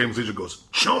up, and James Legier goes,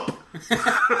 chump! And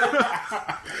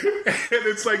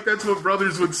it's like, that's what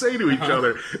brothers would say to each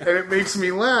other, and it makes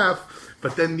me laugh.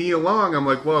 But then Nia Long, I'm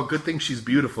like, well, good thing she's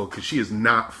beautiful, because she is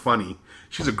not funny.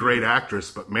 She's a great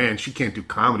actress, but man, she can't do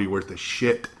comedy worth a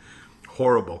shit.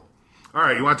 Horrible. All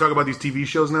right, you want to talk about these TV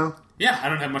shows now? Yeah, I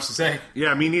don't have much to say.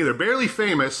 Yeah, me neither. Barely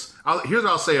Famous, here's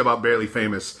what I'll say about Barely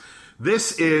Famous.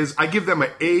 This is, I give them an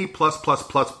A++++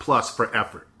 for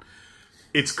effort.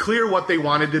 It's clear what they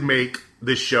wanted to make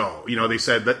this show. You know, they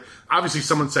said that, obviously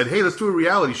someone said, hey, let's do a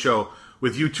reality show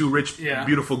with you two rich,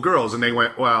 beautiful girls. And they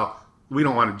went, well, we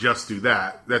don't want to just do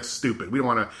that. That's stupid. We don't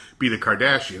want to be the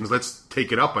Kardashians. Let's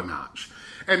take it up a notch.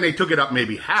 And they took it up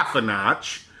maybe half a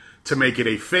notch to make it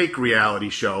a fake reality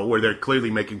show where they're clearly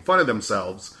making fun of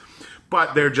themselves.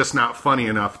 But they're just not funny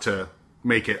enough to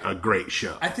make it a great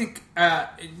show. I think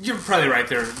you're probably right.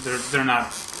 They're not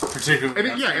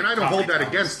particularly. And I don't hold that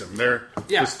against them. They're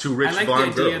just two rich blonde girls. I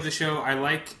like the idea of the show. I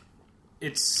like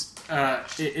it's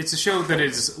a show that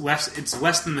is less. It's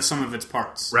less than the sum of its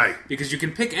parts, right? Because you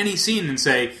can pick any scene and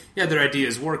say, yeah, their idea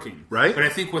is working, right? But I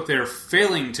think what they're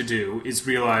failing to do is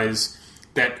realize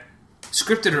that,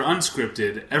 scripted or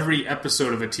unscripted, every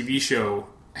episode of a TV show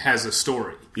has a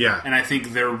story. Yeah. And I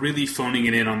think they're really phoning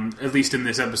it in on, at least in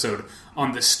this episode,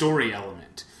 on the story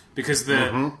element. Because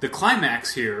the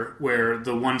climax here, where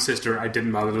the one sister, I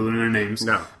didn't bother to learn their names,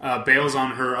 bails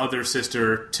on her other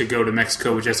sister to go to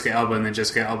Mexico with Jessica Alba, and then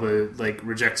Jessica Alba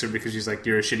rejects her because she's like,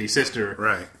 you're a shitty sister.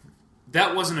 Right.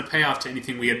 That wasn't a payoff to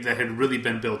anything that had really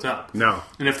been built up. No.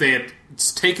 And if they had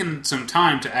taken some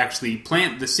time to actually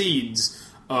plant the seeds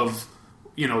of,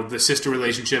 you know, the sister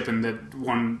relationship, and that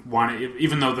one wanted,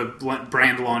 even though the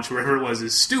brand launch, whatever it was,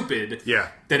 is stupid,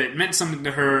 that it meant something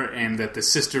to her, and that the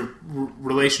sister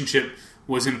relationship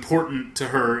was important to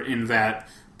her, in that,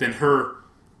 then her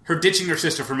ditching her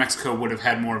sister for Mexico would have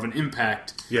had more of an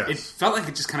impact. Yes. It felt like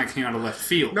it just kind of came out of left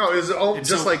field. No, it was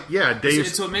Dave.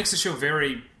 So it makes the show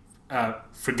very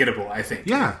forgettable, I think.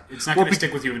 Yeah. It's not going to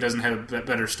stick with you if it doesn't have a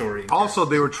better story. Also,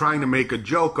 they were trying to make a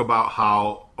joke about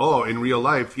how, in real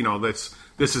life, you know, this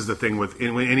is the thing with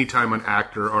anytime an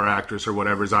actor or actress or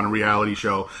whatever is on a reality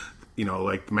show, you know,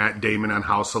 like Matt Damon on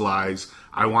House of Lies,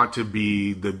 I want to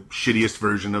be the shittiest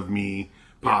version of me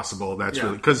possible. That's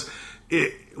really, because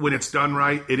when it's done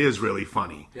right, it is really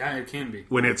funny. Yeah, it can be.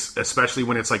 Especially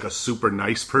when it's like a super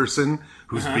nice person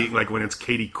who's being, like when it's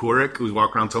Katie Couric who's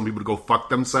walking around telling people to go fuck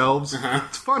themselves.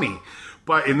 It's funny.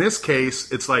 But in this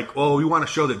case, it's like, we want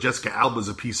to show that Jessica Alba's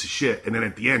a piece of shit. And then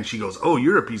at the end, she goes,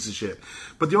 you're a piece of shit.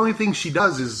 But the only thing she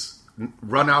does is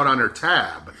run out on her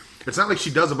tab. It's not like she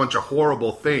does a bunch of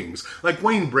horrible things. Like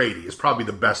Wayne Brady is probably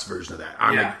the best version of that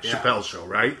on the Chappelle Show,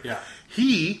 right? Yeah.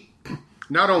 He,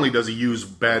 not only does he use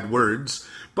bad words,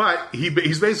 but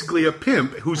he's basically a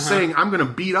pimp who's saying, I'm going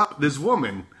to beat up this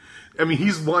woman. I mean,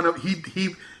 he's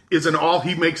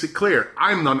he makes it clear,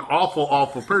 I'm an awful,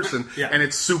 awful person, and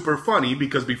it's super funny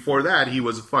because before that he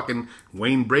was fucking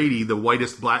Wayne Brady, the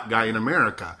whitest black guy in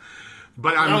America.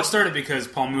 But it all started because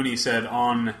Paul Mooney said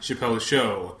on Chappelle's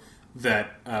show,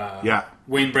 that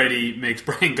Wayne Brady makes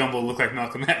Brian Gumbel look like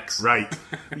Malcolm X. Right.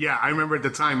 Yeah, I remember at the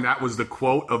time that was the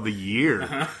quote of the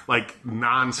year. Like,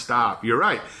 nonstop. You're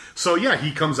right. So, yeah,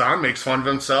 he comes on, makes fun of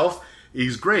himself.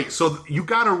 He's great. So you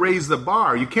got to raise the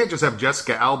bar. You can't just have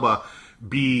Jessica Alba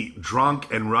be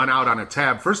drunk and run out on a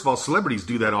tab. First of all, celebrities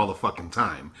do that all the fucking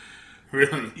time.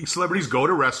 Really? Celebrities go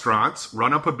to restaurants,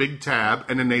 run up a big tab,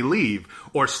 and then they leave.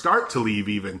 Or start to leave,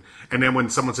 even. And then when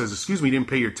someone says, excuse me, you didn't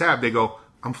pay your tab, they go,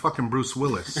 I'm fucking Bruce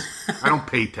Willis. I don't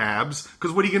pay tabs.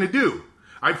 Because what are you going to do?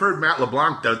 I've heard Matt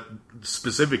LeBlanc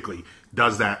specifically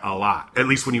does that a lot. At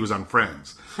least when he was on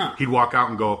Friends. He'd walk out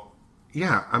and go,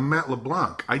 yeah, I'm Matt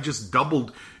LeBlanc. I just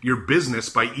doubled your business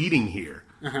by eating here.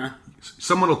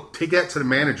 Someone will take that to the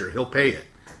manager. He'll pay it.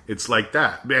 It's like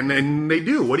that. And then they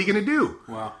do. What are you going to do?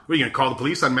 Wow. What, are you going to call the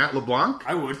police on Matt LeBlanc?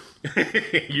 I would.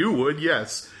 You would,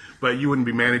 yes. But you wouldn't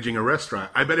be managing a restaurant.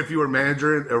 I bet if you were a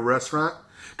manager at a restaurant...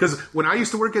 Because when I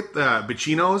used to work at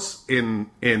Bacino's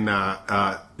in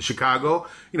Chicago,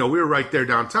 we were right there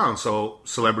downtown. So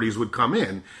celebrities would come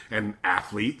in, and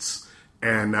athletes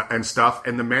and stuff,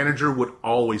 and the manager would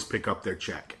always pick up their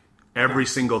check every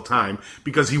single time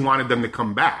because he wanted them to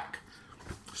come back.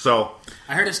 So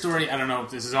I heard a story. I don't know if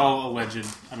this is all alleged.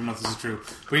 I don't know if this is true.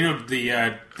 But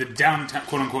the downtown,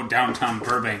 quote unquote, downtown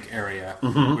Burbank area,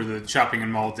 where the shopping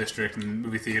and mall district and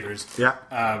movie theaters. Yeah.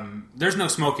 There's no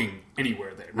smoking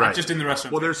anywhere there. Right. Not just in the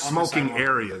restaurants. Well, there's smoking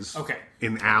areas. Okay.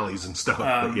 In alleys and stuff.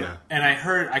 But yeah. And I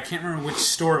heard, I can't remember which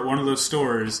store, at one of those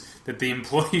stores, that the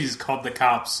employees called the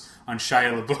cops on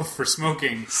Shia LaBeouf for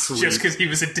smoking just because he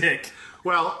was a dick.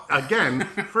 Well, again,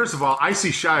 first of all, I see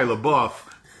Shia LaBeouf.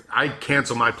 I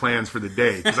cancel my plans for the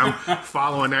day because I'm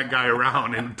following that guy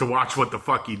around and to watch what the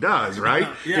fuck he does, right?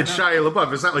 Shia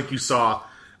LaBeouf. It's not like you saw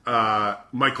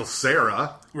Michael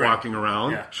Cera walking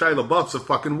around. Yeah. Shia LaBeouf's a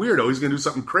fucking weirdo. He's going to do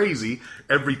something crazy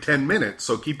every 10 minutes,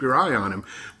 so keep your eye on him.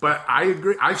 But I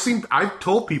agree. I've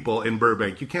told people in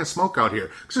Burbank, you can't smoke out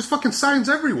here because there's fucking signs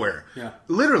everywhere. Yeah.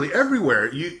 Literally everywhere.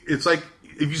 It's like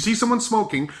if you see someone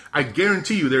smoking, I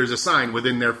guarantee you there's a sign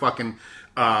within their fucking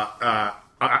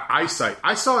eyesight.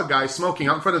 I saw a guy smoking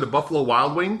out in front of the Buffalo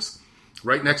Wild Wings,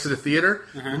 right next to the theater,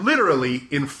 literally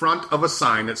in front of a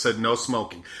sign that said no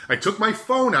smoking. I took my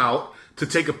phone out to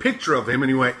take a picture of him, and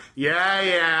he went,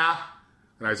 yeah.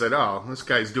 And I said, oh, this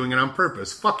guy's doing it on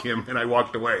purpose. Fuck him. And I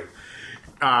walked away.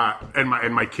 And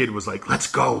my kid was like, let's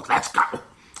go.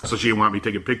 So she didn't want me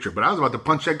to take a picture, but I was about to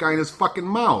punch that guy in his fucking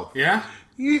mouth. Yeah?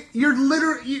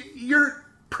 You're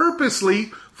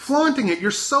purposely flaunting it.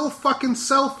 You're so fucking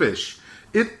selfish.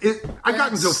 I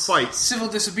got into a fight. Civil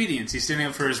disobedience. He's standing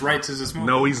up for his rights as a smoker.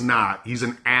 No, he's not. He's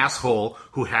an asshole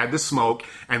who had to smoke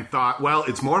and thought, well,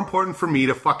 it's more important for me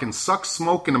to fucking suck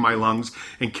smoke into my lungs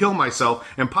and kill myself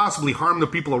and possibly harm the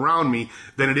people around me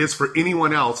than it is for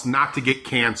anyone else not to get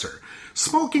cancer.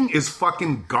 Smoking is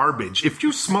fucking garbage. If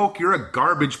you smoke, you're a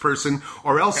garbage person,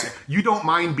 or else you don't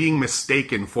mind being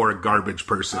mistaken for a garbage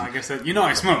person. I guess that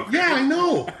I smoke. Yeah, I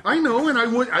know, and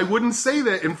I wouldn't say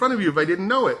that in front of you if I didn't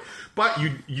know it. But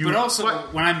But also,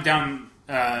 when I'm down,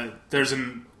 there's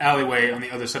an alleyway on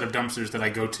the other side of dumpsters that I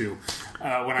go to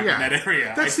when I'm in that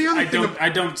area. That's the other thing. I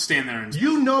don't stand there and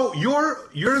smoke.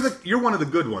 You're one of the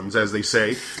good ones, as they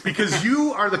say, because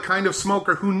you are the kind of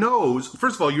smoker who knows.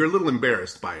 First of all, you're a little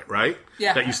embarrassed by it, right?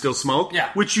 Yeah. That you still smoke.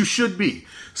 Yeah. Which you should be.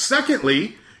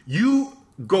 Secondly, you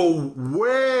go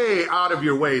way out of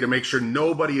your way to make sure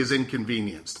nobody is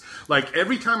inconvenienced. Like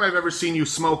every time I've ever seen you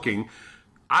smoking,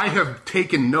 I have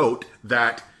taken note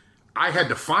that I had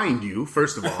to find you,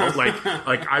 first of all. Like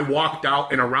I walked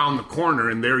out and around the corner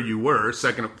and there you were. That's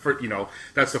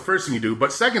the first thing you do.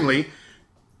 But secondly,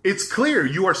 it's clear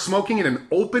you are smoking in an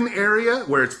open area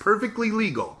where it's perfectly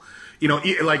legal.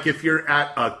 Like if you're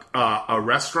at a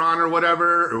restaurant or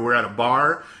whatever, or we're at a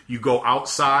bar, you go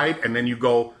outside and then you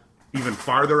go even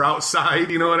farther outside,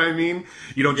 you know what I mean?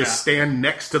 You don't just stand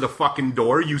next to the fucking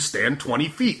door, you stand 20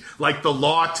 feet, like the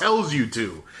law tells you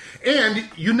to. And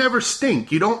you never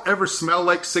stink. You don't ever smell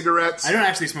like cigarettes. I don't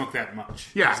actually smoke that much.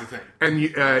 Yeah. That's the thing.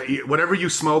 And whatever you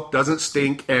smoke doesn't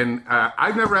stink, and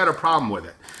I've never had a problem with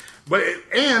it.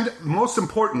 And most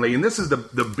importantly, and this is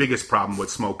the biggest problem with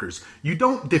smokers, you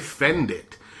don't defend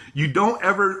it. You don't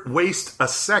ever waste a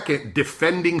second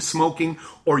defending smoking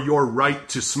or your right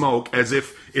to smoke as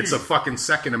if it's a fucking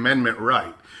Second Amendment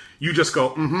right. You just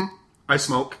go, I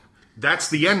smoke. That's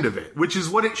the end of it, which is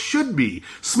what it should be.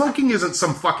 Smoking isn't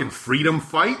some fucking freedom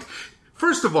fight.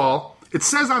 First of all, it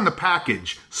says on the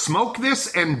package, smoke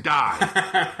this and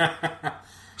die.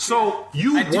 So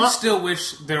I do still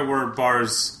wish there were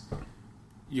bars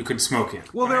you could smoke in.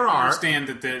 Well, but there I are. understand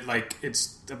that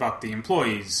it's about the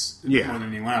employees more than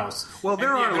anyone else. Well,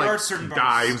 there are certain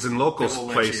dives and local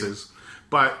places.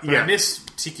 But I miss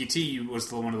Tiki T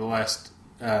was one of the last,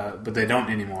 but they don't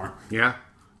anymore. Yeah,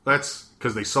 that's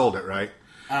because they sold it, right?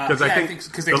 Because I think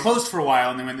because they closed for a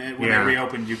while, and then when they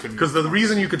reopened, you couldn't. Because the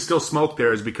reason you could still smoke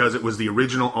there is because it was the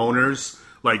original owners,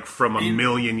 like from a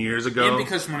million years ago. And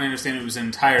because, from what I understand, it was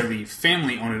entirely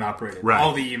family owned and operated. Right.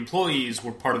 All the employees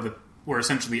were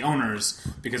essentially owners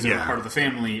because they were part of the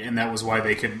family, and that was why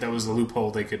they could. That was the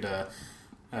loophole they could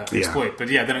exploit. But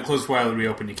then it closed for a while. It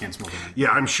reopened. You can't smoke anymore.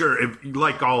 Yeah, I'm sure.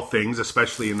 Like all things,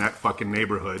 especially in that fucking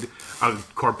neighborhood, a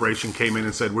corporation came in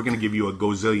and said, "We're going to give you $1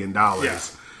 gazillion." Yeah.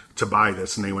 To buy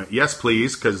this, and they went, yes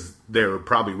please, because they were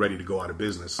probably ready to go out of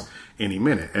business any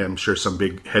minute, and I'm sure some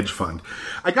big hedge fund.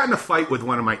 I got in a fight with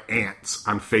one of my aunts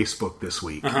on Facebook this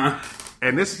week,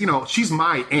 and this, she's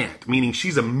my aunt, meaning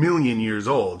she's 1,000,000 years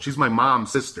old. She's my mom's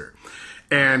sister,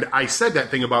 and I said that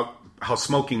thing about how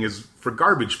smoking is for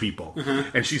garbage people,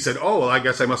 and she said, oh, well, I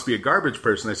guess I must be a garbage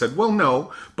person. I said, well,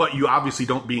 no, but you obviously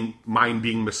don't mind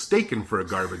being mistaken for a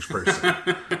garbage person.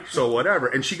 So whatever.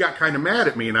 And she got kind of mad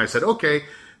at me, and I said, okay,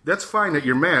 that's fine that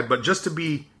you're mad, but just to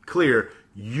be clear,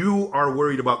 you are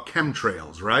worried about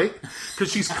chemtrails, right?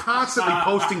 Because she's constantly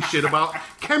posting shit about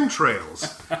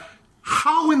chemtrails.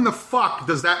 How in the fuck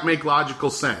does that make logical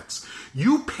sense?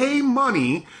 You pay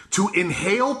money to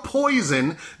inhale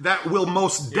poison that will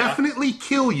most definitely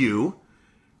kill you,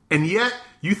 and yet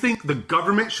you think the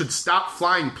government should stop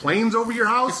flying planes over your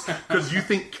house because you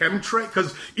think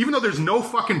because even though there's no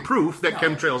fucking proof that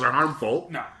chemtrails are harmful.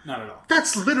 No, not at all.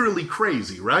 That's literally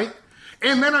crazy, right?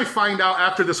 And then I find out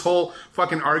after this whole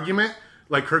fucking argument,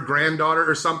 like her granddaughter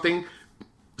or something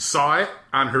saw it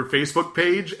on her Facebook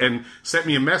page and sent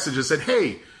me a message and said,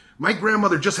 hey, my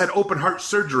grandmother just had open heart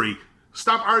surgery.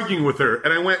 Stop arguing with her.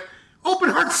 And I went, open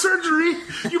heart surgery?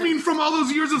 You mean from all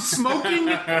those years of smoking?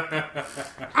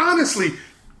 Honestly,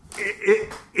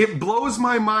 it blows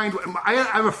my mind. I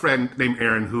have a friend named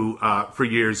Aaron who, for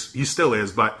years, he still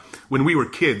is, but when we were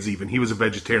kids even, he was a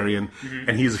vegetarian,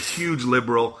 and he's a huge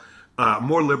liberal,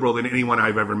 more liberal than anyone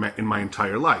I've ever met in my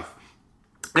entire life.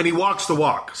 And he walks the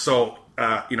walk, so,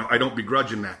 I don't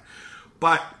begrudge him that.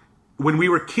 But when we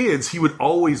were kids, he would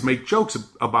always make jokes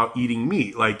about eating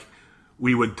meat. Like,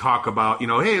 we would talk about,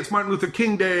 hey, it's Martin Luther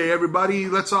King Day, everybody,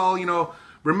 let's all,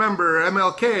 remember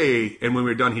MLK. And when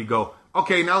we were done, he'd go,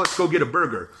 okay, now let's go get a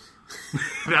burger.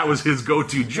 That was his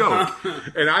go-to joke.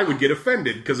 And I would get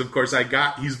offended because, of course,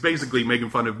 he's basically making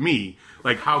fun of me.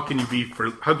 Like, how can you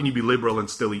be liberal and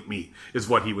still eat meat, is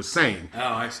what he was saying. Oh,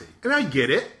 I see. And I get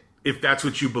it, if that's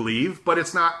what you believe, but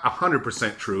it's not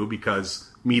 100% true because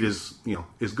meat is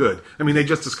good. I mean, they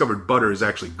just discovered butter is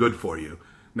actually good for you.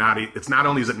 It's not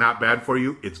only is it not bad for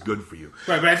you, it's good for you.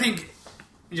 Right, but I think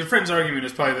your friend's argument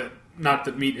is probably that not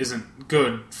that meat isn't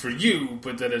good for you,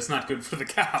 but that it's not good for the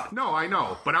cow. No, I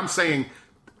know, but I'm saying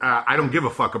I don't give a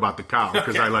fuck about the cow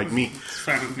because I like meat. It's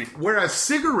fine with me. Whereas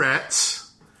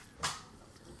cigarettes,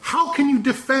 how can you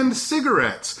defend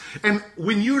cigarettes? And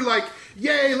when you're like,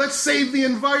 yay, let's save the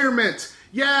environment.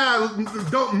 Yeah,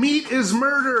 meat is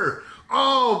murder.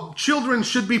 Oh, children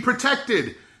should be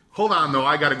protected. Hold on, though.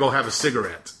 I got to go have a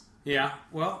cigarette. Yeah,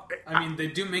 well, I mean, they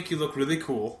do make you look really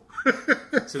cool.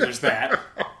 So there's that.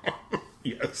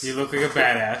 Yes. You look like a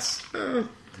badass.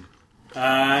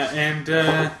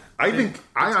 I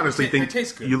honestly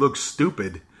think you look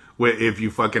stupid if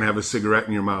you fucking have a cigarette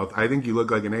in your mouth. I think you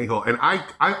look like an a-hole. And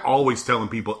I always telling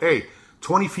people, hey,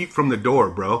 20 feet from the door,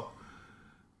 bro.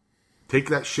 Take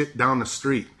that shit down the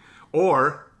street.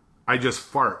 Or I just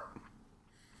fart.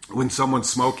 When someone's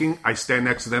smoking, I stand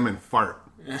next to them and fart.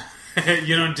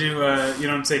 You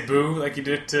don't say boo like you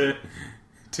did to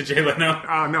Jay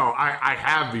Leno? No, I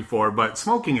have before, but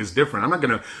smoking is different. I'm not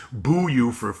going to boo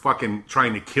you for fucking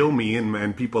trying to kill me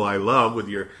and people I love with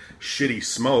your shitty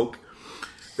smoke.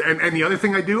 And the other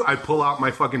thing I do, I pull out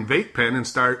my fucking vape pen and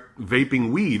start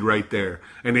vaping weed right there.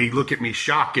 And they look at me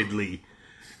shockedly.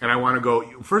 And I want to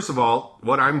go, first of all,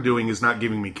 what I'm doing is not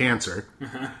giving me cancer.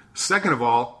 Second of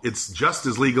all, it's just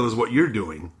as legal as what you're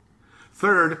doing.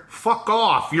 Third, fuck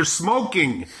off. You're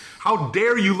smoking. How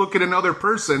dare you look at another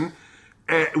person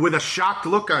with a shocked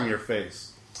look on your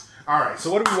face. All right,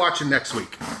 so what are we watching next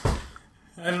week?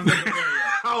 I don't think we're there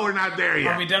yet. Oh, we're not there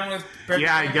yet. Are we done with...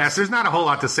 Yeah, I guess. There's not a whole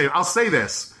lot to say. I'll say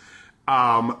this.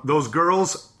 Those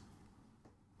girls,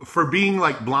 for being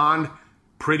like blonde,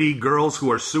 pretty girls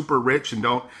who are super rich and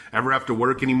don't ever have to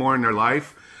work anymore in their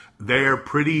life, they're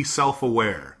pretty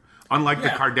self-aware. Unlike the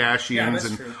Kardashians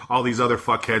and true. All these other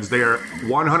fuckheads, they are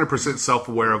 100%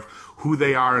 self-aware of who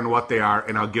they are and what they are,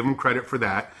 and I'll give them credit for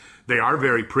that. They are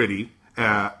very pretty,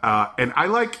 And I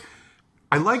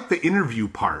like the interview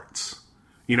parts.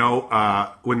 You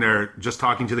know, when they're just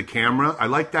talking to the camera, I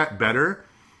like that better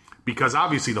because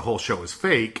obviously the whole show is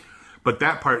fake, but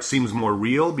that part seems more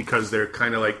real because they're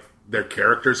kind of like their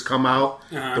characters come out.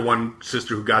 The one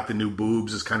sister who got the new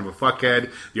boobs is kind of a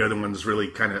fuckhead. The other one's really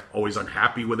kind of always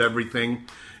unhappy with everything,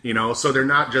 you know, so they're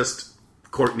not just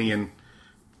Kourtney and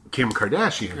Kim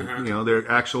Kardashian, you know, they're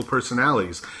actual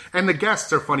personalities. And the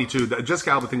guests are funny too. The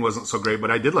Jessica Alba thing wasn't so great,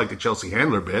 but I did like the Chelsea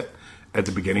Handler bit at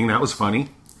the beginning. That was funny.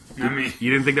 I mean,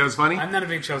 you didn't think that was funny? I'm not a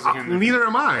big Chelsea Handler. Neither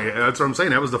am I. That's what I'm saying.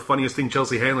 That was the funniest thing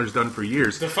Chelsea Handler's done for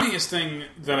years. The funniest thing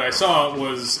that I saw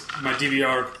was my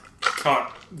DVR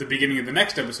caught the beginning of the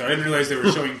next episode. I didn't realize they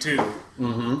were showing two.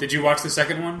 Did you watch the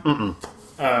second one?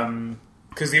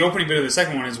 Because the opening bit of the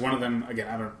second one is one of them, again,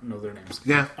 I don't know their names,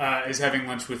 is having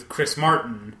lunch with Chris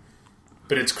Martin.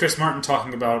 But it's Chris Martin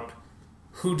talking about,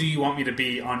 who do you want me to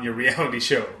be on your reality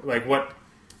show? Like,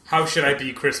 how should I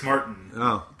be Chris Martin?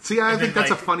 Oh. See, I think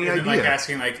that's a funny idea. Like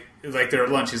asking, like they're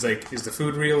at lunch, he's like, is the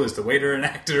food real? Is the waiter an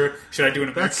actor? Should I do an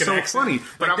American accent? That's so funny.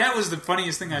 But that was the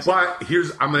funniest thing I saw. But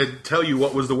I'm going to tell you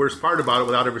what was the worst part about it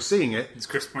without ever seeing it. It's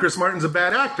Chris Martin. Chris Martin's a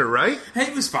bad actor, right? Hey,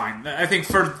 he was fine. I think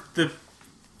for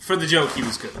the joke, he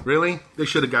was good. Really? They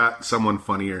should have got someone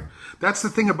funnier. That's the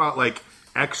thing about, like,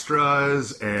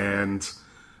 extras and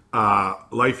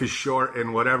Life is Short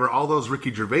and whatever, all those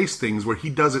Ricky Gervais things where he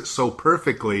does it so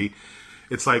perfectly.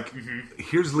 It's like,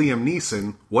 here's Liam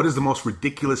Neeson. What is the most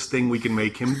ridiculous thing we can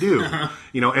make him do?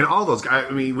 You know, and all those guys.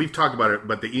 I mean, we've talked about it,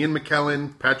 but the Ian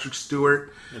McKellen, Patrick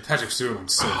Stewart. Yeah, Patrick Stewart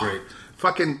one's so great.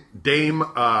 Fucking Dame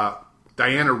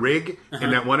Diana Rigg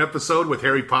in that one episode with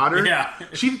Harry Potter. Yeah.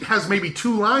 She has maybe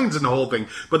 2 lines in the whole thing.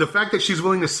 But the fact that she's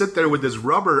willing to sit there with this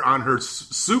rubber on her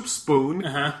soup spoon,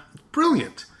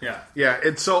 brilliant. Yeah. Yeah,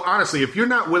 and so honestly, if you're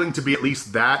not willing to be at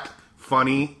least that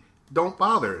funny, don't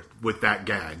bother with that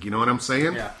gag. You know what I'm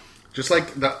saying? Yeah. Just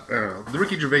like the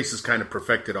Ricky Gervais has kind of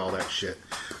perfected all that shit.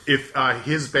 If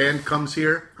his band comes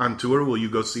here on tour, will you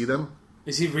go see them?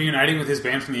 Is he reuniting with his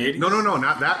band from the 80s? No,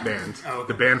 not that band. Oh,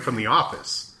 okay. The band from The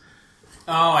Office.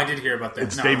 Oh, I did hear about that.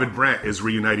 It's David Brent is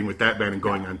reuniting with that band and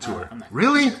going on tour.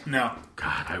 Really? Really? No.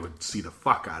 God, I would see the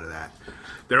fuck out of that.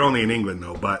 They're only in England,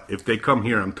 though, but if they come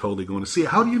here, I'm totally going to see it.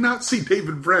 How do you not see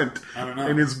David Brent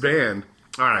and his band?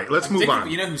 All right, let's move on.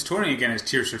 You know who's touring again is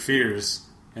Tears for Fears,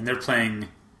 and they're playing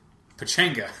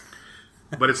Pachanga.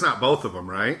 But it's not both of them,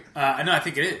 right? No, I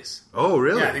think it is. Oh,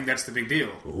 really? Yeah, I think that's the big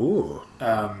deal. Ooh.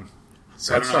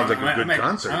 So that sounds like a good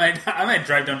concert. I might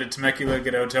drive down to Temecula,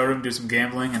 get a hotel room, do some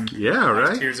gambling, and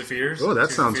right. Tears of Fears. Oh, that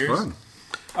sounds fun.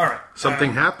 All right.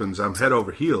 Something happens. I'm head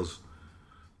over heels.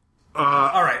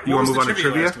 All right. You want to move on to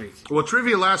trivia? Last week? Well,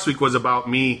 trivia last week was about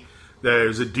me.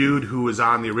 There's a dude who was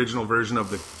on the original version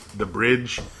of the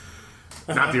bridge.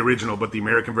 Not the original, but the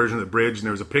American version of the bridge. And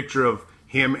there was a picture of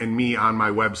him and me on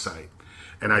my website.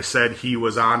 And I said he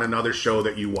was on another show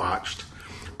that you watched.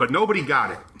 But nobody got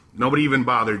it. Nobody even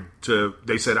bothered to...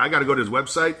 They said, I got to go to his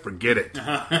website. Forget it.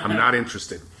 I'm not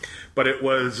interested. But it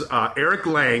was Eric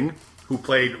Lang, who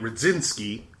played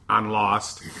Radzinski on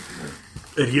Lost.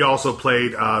 And he also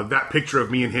played... that picture of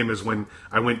me and him is when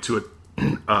I went to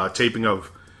a taping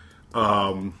of...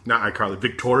 not iCarly,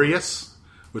 Victorious,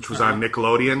 which was on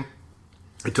Nickelodeon.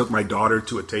 I took my daughter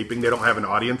to a taping. They don't have an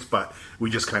audience, but we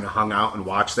just kind of hung out and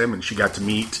watched them. And she got to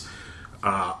meet...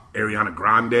 Ariana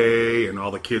Grande and all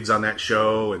the kids on that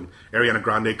show, and Ariana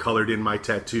Grande colored in my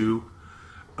tattoo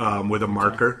with a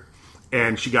marker,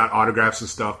 and she got autographs and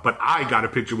stuff, but I got a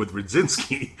picture with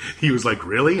Radzinski. He was like,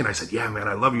 really? And I said, yeah, man,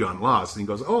 I love you on Lost. And he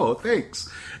goes, oh, thanks.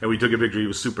 And we took a picture. He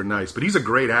was super nice, but he's a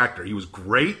great actor. He was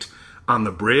great on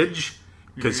the bridge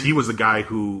because he was the guy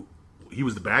he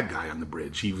was the bad guy on the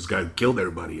bridge. He was the guy who killed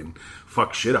everybody and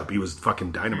fucked shit up. He was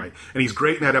fucking dynamite. And he's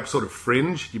great in that episode of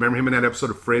Fringe. Do you remember him in that episode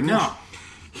of Fringe? No.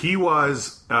 He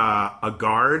was a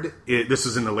guard. This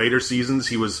is in the later seasons.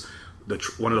 He was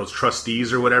one of those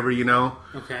trustees or whatever, you know.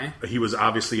 Okay. He was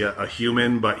obviously a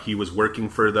human, but he was working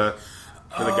for the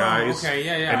guys. Okay,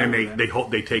 yeah. And then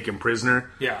they take him prisoner.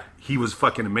 Yeah. He was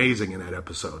fucking amazing in that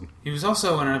episode. He was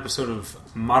also in an episode of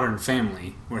Modern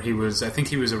Family where I think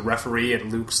he was a referee at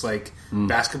Luke's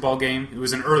basketball game. It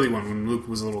was an early one when Luke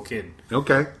was a little kid.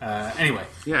 Okay. Anyway.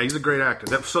 Yeah, he's a great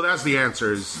actor. So that's the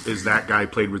answer is that guy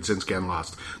played Radzinski on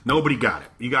Lost. Nobody got it.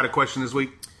 You got a question this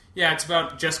week? Yeah, it's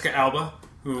about Jessica Alba,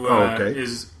 who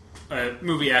is a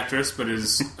movie actress, but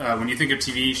is when you think of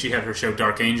TV, she had her show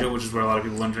Dark Angel, which is where a lot of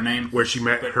people learned her name. Where she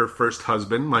met her first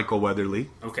husband, Michael Weatherly.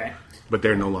 Okay. But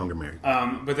they're no longer married.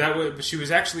 But she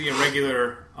was actually a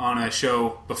regular on a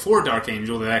show before Dark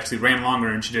Angel that actually ran longer,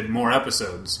 and she did more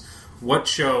episodes. What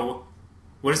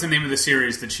is the name of the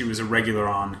series that she was a regular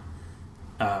on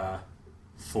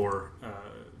before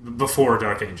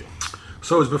Dark Angel.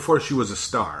 So it was before she was a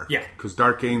star. Yeah. Because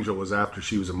Dark Angel was after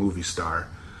she was a movie star.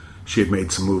 She had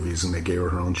made some movies and they gave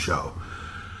her own show.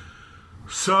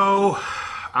 So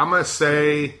I'm going to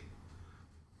say,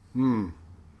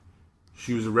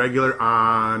 she was a regular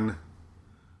on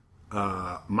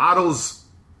Models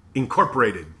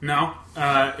Incorporated. No,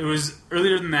 it was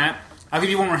earlier than that. I'll give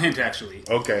you one more hint, actually.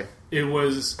 Okay. It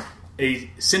was a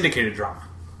syndicated drama.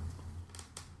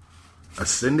 A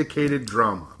syndicated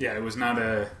drama. Yeah, it was not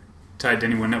tied to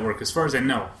any one network, as far as I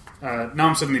know. Now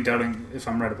I'm suddenly doubting if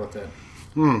I'm right about that.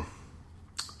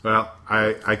 Well,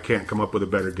 I can't come up with a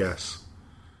better guess.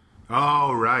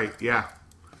 Oh, right. Yeah.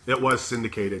 It was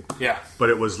syndicated. Yeah. But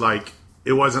it was like,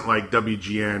 it wasn't like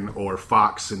WGN or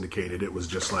Fox syndicated. It was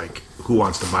just like, who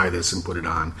wants to buy this and put it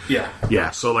on? Yeah.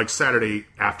 Yeah. So like Saturday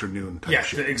afternoon type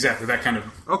shit. Exactly. That kind of...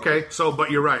 Okay. So,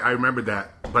 but you're right. I remembered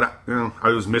that. But I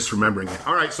was misremembering it.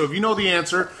 All right. So if you know the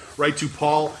answer, write to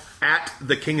Paul at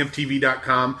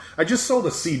thekingofTV.com. I just sold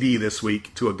a CD this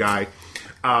week to a guy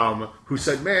who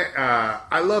said, man,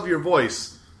 I love your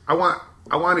voice. I want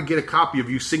to get a copy of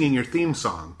you singing your theme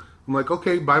song. I'm like,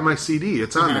 okay, buy my CD.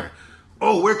 It's on there.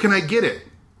 Oh, where can I get it?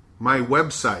 My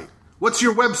website. What's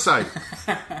your website?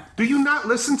 Do you not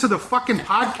listen to the fucking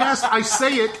podcast? I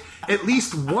say it at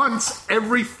least once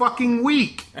every fucking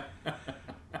week.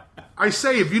 I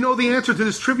say, if you know the answer to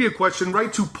this trivia question,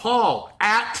 write to Paul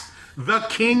at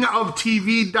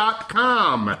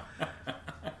thekingofTV.com. I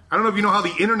don't know if you know how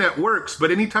the internet works,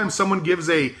 but anytime someone gives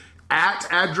a at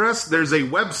address, there's a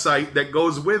website that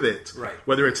goes with it. Right.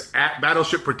 Whether it's at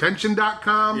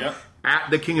battleshippretension.com,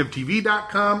 at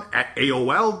thekingofTV.com, at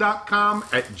AOL.com,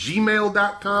 at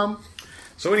gmail.com.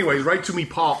 So anyways, write to me,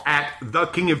 Paul, at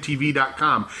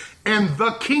thekingofTV.com. And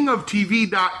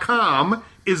thekingofTV.com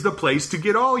is the place to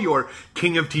get all your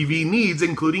King of TV needs,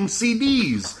 including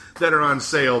CDs that are on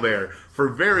sale there for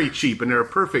very cheap. And they're a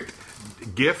perfect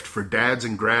gift for dads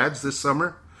and grads this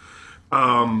summer.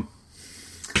 And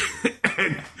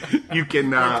you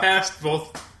can... We're past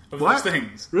both of those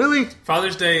things. Really?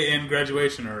 Father's Day and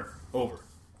graduation are over.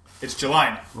 It's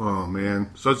July now. Oh,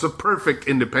 man. So it's a perfect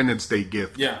Independence Day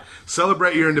gift. Yeah.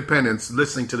 Celebrate your independence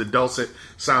listening to the dulcet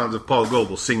sounds of Paul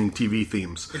Goebel singing TV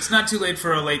themes. It's not too late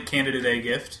for a late Canada Day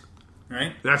gift,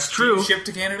 right? That's true. Do you ship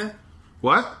to Canada?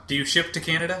 What? Do you ship to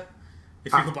Canada?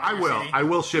 If you could buy I your will. CD? I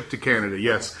will ship to Canada,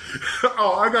 yes.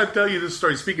 Oh, I got to tell you this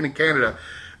story. Speaking of Canada,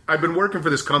 I've been working for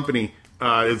this company.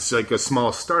 It's like a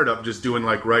small startup just doing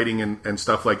like writing and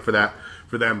stuff like for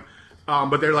them.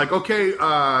 But they're like, okay,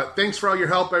 thanks for all your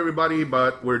help, everybody,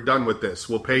 but we're done with this.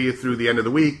 We'll pay you through the end of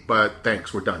the week, but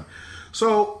thanks, we're done.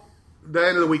 So the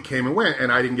end of the week came and went,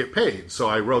 and I didn't get paid. So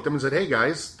I wrote them and said, hey,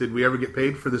 guys, did we ever get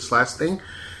paid for this last thing?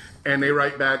 And they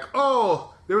write back,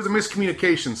 oh, there was a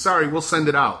miscommunication. Sorry, we'll send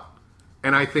it out.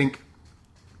 And I think,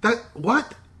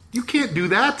 what? You can't do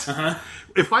that. Uh-huh.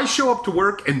 If I show up to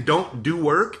work and don't do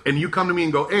work, and you come to me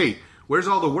and go, hey, where's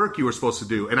all the work you were supposed to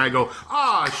do? And I go,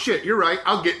 shit, you're right,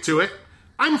 I'll get to it.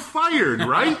 I'm fired,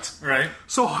 right? Right.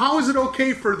 So how is it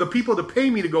okay for the people to pay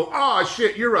me to go,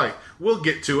 shit, you're right, we'll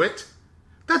get to it?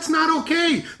 That's not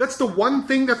okay. That's the one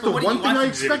thing, I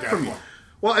expect from you.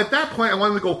 Well, at that point, I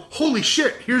wanted to go, holy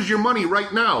shit, here's your money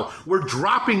right now. We're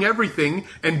dropping everything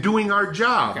and doing our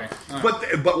job. Okay.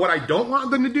 Right. But what I don't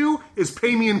want them to do is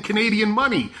pay me in Canadian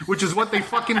money, which is what they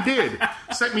fucking did.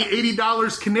 Sent me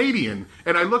 $80 Canadian.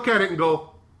 And I look at it and go,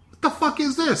 what the fuck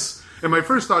is this? And my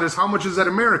first thought is, how much is that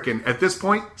American? At this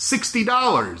point,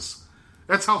 $60.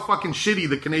 That's how fucking shitty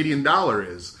the Canadian dollar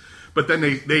is. But then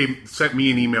they sent me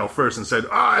an email first and said,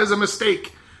 it's a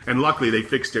mistake. And luckily, they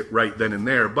fixed it right then and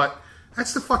there. But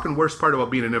that's the fucking worst part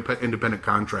about being an independent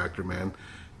contractor, man.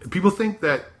 People think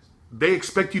that they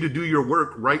expect you to do your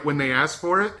work right when they ask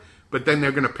for it, but then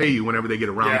they're going to pay you whenever they get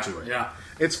around to it. Yeah.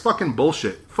 It's fucking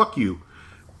bullshit. Fuck you,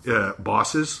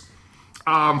 bosses.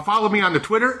 Follow me on the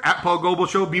Twitter, at Paul Goebel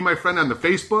Show. Be my friend on the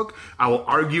Facebook. I will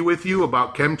argue with you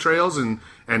about chemtrails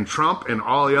and Trump and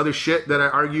all the other shit that I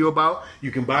argue about.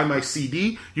 You can buy my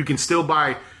CD. You can still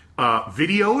buy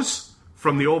videos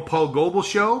from the old Paul Goebel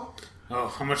Show. Oh,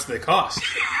 how much do they cost?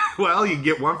 Well, you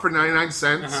get one for 99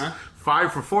 cents,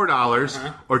 5 for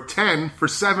 $4, or 10 for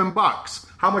 $7.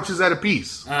 How much is that a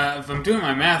piece? If I'm doing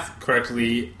my math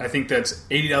correctly, I think that's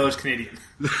 $80 Canadian.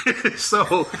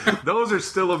 So those are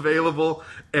still available,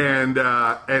 and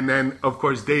then of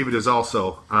course David is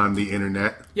also on the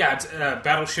internet. Yeah, it's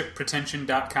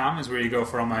battleshippretension.com is where you go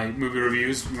for all my movie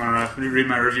reviews. You want to read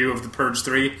my review of The Purge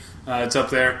 3? It's up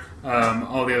there.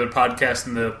 All the other podcasts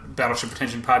in the Battleship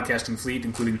Pretension podcasting fleet,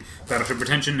 including Battleship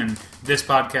Pretension and this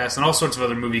podcast and all sorts of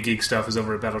other movie geek stuff, is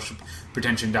over at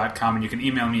battleshippretension.com, and you can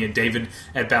email me at david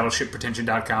at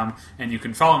battleshippretension.com, and you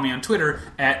can follow me on Twitter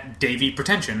at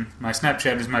DavyPretension. My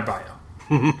Snapchat is my bio.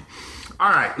 All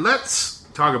right, let's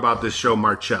talk about this show,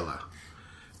 Marcella.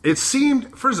 It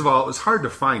seemed, first of all, it was hard to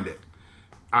find it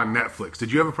on Netflix.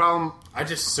 Did you have a problem? I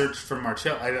just searched for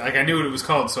Marcella. I knew what it was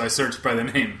called, so I searched by the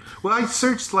name. Well, I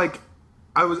searched,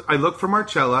 I looked for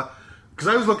Marcella, because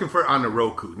I was looking for it on the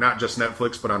Roku, not just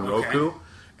Netflix, but on Roku,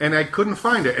 and I couldn't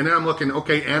find it. And then I'm looking,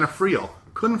 Anna Friel.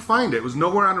 Couldn't find it. It was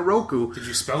nowhere on the Roku. Did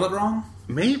you spell it wrong?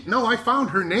 No, I found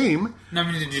her name. No,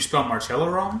 did you spell Marcella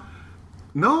wrong?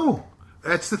 No.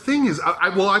 That's the thing is,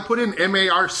 I put in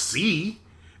M-A-R-C,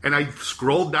 and I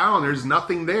scrolled down. There's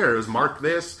nothing there. It was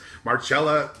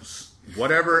Marcella,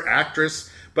 whatever,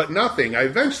 actress, but nothing. I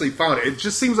eventually found it. It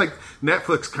just seems like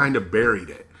Netflix kind of buried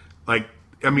it.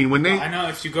 When they... I know,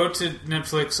 if you go to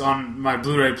Netflix on my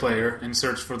Blu-ray player and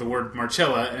search for the word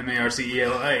Marcella,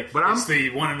 M-A-R-C-E-L-A, it's the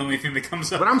one and only thing that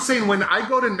comes up. But I'm saying when I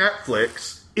go to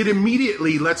Netflix, it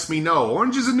immediately lets me know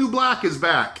Orange is the New Black is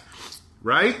back.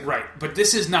 Right? Right. But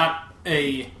this is not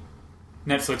a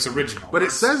Netflix original. But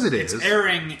it says it is. It's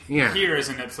airing here as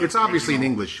a Netflix It's obviously original,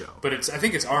 an English show. But I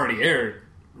think it's already aired,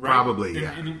 right? Probably,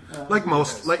 yeah. Like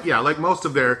most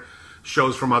of their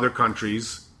shows from other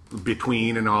countries,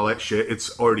 Between and all that shit,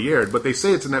 it's already aired. But they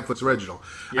say it's a Netflix original.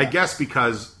 Yeah. I guess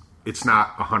because it's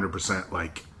not 100%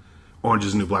 like Orange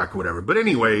is the New Black or whatever. But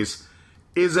anyways,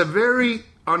 is a very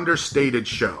understated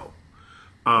show.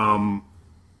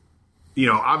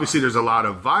 Obviously there's a lot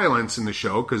of violence in the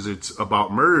show because it's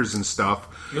about murders and stuff.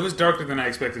 It was darker than I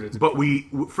expected it to be.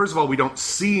 But first of all, we don't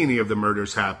see any of the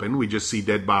murders happen. We just see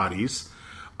dead bodies.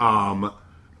 No,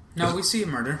 we see a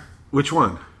murder. Which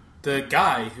one? The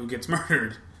guy who gets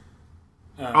murdered.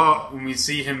 When we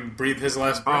see him breathe his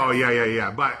last breath. Oh,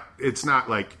 yeah. But it's not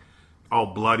like all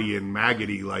bloody and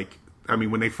maggoty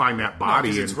when they find that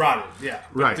body... No, it's rotted, yeah.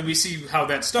 But right. Then we see how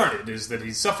that started, is that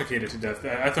he's suffocated to death.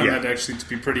 I thought that actually to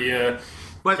be pretty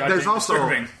but there's also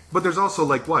disturbing. But there's also,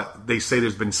 what? They say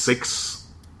there's been 6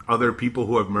 other people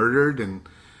who have murdered, and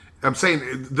I'm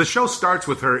saying the show starts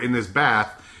with her in this bath,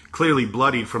 clearly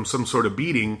bloodied from some sort of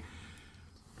beating,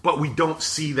 but we don't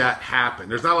see that happen.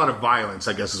 There's not a lot of violence,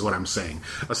 I guess is what I'm saying.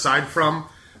 Aside from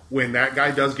when that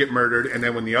guy does get murdered, and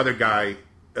then when the other guy...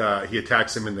 he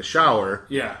attacks him in the shower,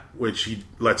 which he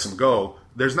lets him go.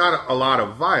 There's not a lot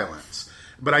of violence.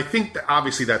 But I think that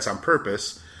obviously that's on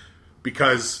purpose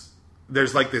because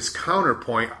there's this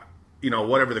counterpoint,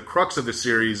 whatever the crux of the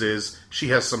series is, she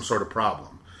has some sort of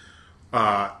problem.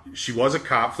 She was a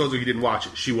cop. For those of you who didn't watch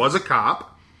it, she was a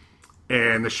cop,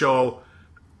 and the show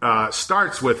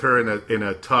starts with her in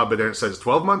a tub, and then it says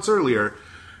 12 months earlier,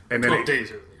 and then 12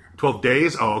 days earlier. 12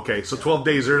 days? Oh, okay. So 12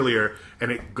 days earlier,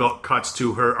 and it cuts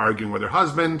to her arguing with her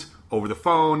husband over the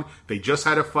phone. They just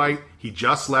had a fight. He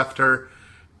just left her,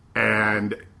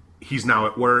 and he's now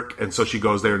at work, and so she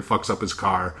goes there and fucks up his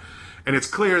car. And it's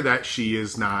clear that she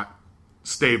is not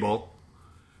stable,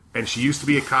 and she used to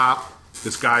be a cop.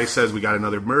 This guy says, we got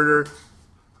another murder.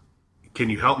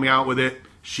 Can you help me out with it?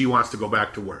 She wants to go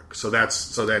back to work. So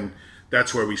then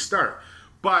that's where we start.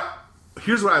 But...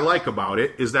 here's what I like about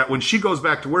it, is that when she goes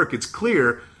back to work, it's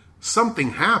clear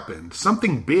something happened.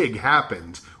 Something big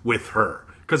happened with her.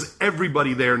 Because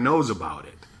everybody there knows about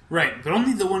it. Right, but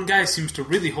only the one guy seems to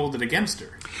really hold it against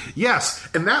her. Yes,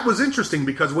 and that was interesting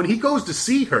because when he goes to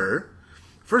see her,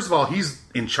 first of all, he's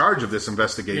in charge of this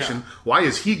investigation. Yeah. Why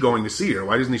is he going to see her?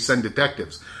 Why doesn't he send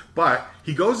detectives? But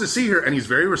he goes to see her, and he's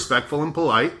very respectful and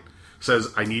polite.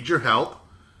 Says, I need your help.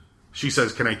 She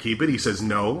says, can I keep it? He says,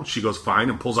 no. She goes, fine,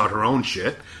 and pulls out her own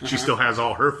shit. She still has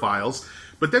all her files.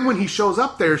 But then when he shows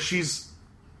up there, he's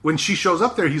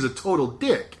a total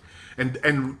dick.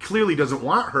 And clearly doesn't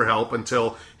want her help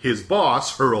until his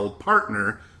boss, her old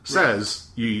partner, says,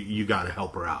 you got to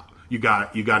help her out. You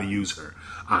got to use her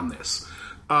on this.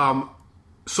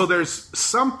 So there's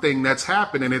something that's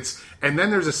happened, and then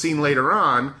there's a scene later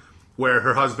on where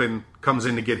her husband comes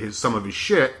in to get some of his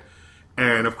shit.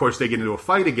 And, of course, they get into a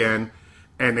fight again,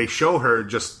 and they show her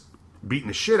just beating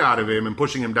the shit out of him and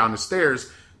pushing him down the stairs.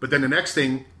 But then the next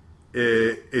thing,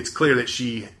 it's clear that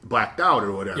she blacked out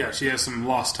or whatever. Yeah, she has some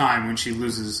lost time when she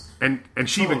loses... And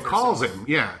she even calls him,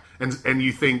 yeah. And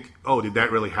you think, oh, did that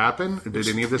really happen? Did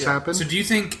any of this happen? So do you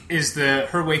think,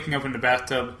 her waking up in the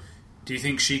bathtub, do you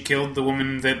think she killed the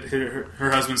woman that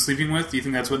her husband's sleeping with? Do you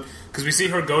think that's what... Because we see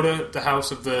her go to the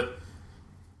house of the...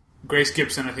 Grace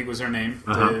Gibson, I think was her name,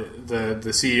 the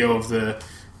CEO of the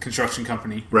construction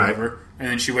company, whatever. And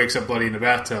then she wakes up bloody in the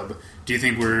bathtub. Do you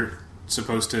think we're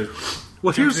supposed to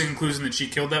jump to the conclusion that she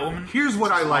killed that woman? Here's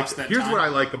what I like. Here's what I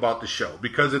like about the show,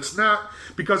 because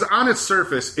on its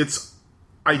surface it's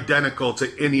identical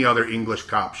to any other English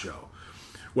cop show.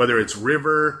 whether it's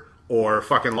River or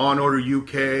fucking Law & Order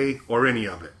UK or any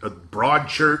of it.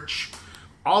 Broadchurch,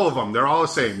 all of them, they're all the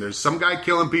same. There's some guy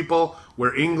killing people,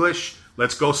 we're English,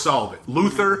 let's go solve it.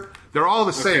 Luther, they're all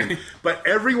the same. But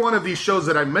every one of these shows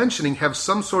that I'm mentioning have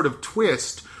some sort of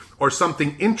twist or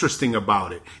something interesting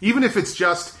about it. Even if it's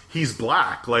just he's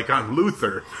black, like on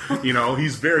Luther,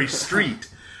 he's very street.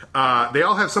 They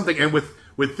all have something. And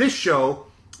with this show,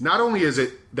 not only is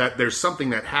it that there's something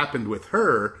that happened with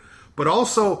her, but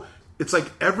also it's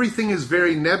like everything is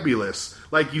very nebulous.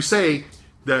 Like you say,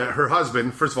 her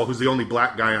husband, first of all, who's the only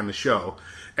black guy on the show,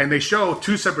 and they show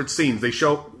two separate scenes. They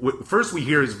show, first we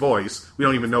hear his voice. We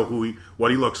don't even know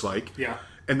what he looks like. Yeah.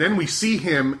 And then we see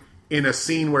him in a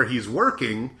scene where he's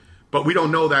working, but we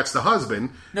don't know that's the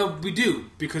husband. No, we do,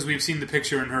 because we've seen the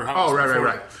picture in her house. Oh,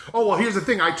 right. Oh, well, here's the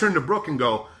thing. I turn to Brooke and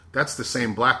go, that's the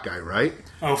same black guy, right?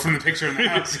 Oh, from the picture in the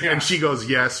house, yeah. And she goes,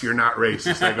 yes, you're not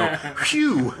racist. I go,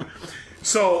 phew.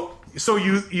 So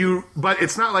you, but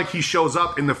it's not like he shows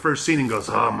up in the first scene and goes,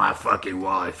 oh, my fucking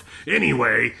wife.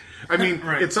 Anyway, I mean,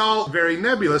 right. It's all very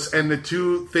nebulous, and the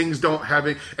two things don't have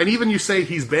it. And even you say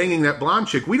he's banging that blonde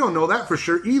chick, we don't know that for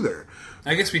sure either.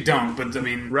 I guess we don't, but I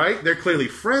mean... Right? They're clearly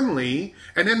friendly,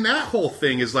 and then that whole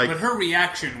thing is like... But her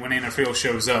reaction when Anna Friel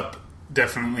shows up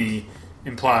definitely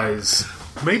implies...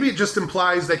 Maybe it just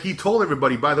implies that he told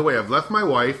everybody, by the way, I've left my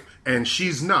wife, and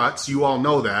she's nuts, you all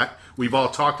know that. We've all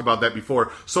talked about that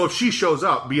before. So if she shows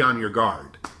up, be on your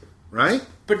guard. Right?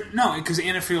 But no, because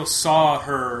Anna Friel saw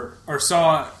her, or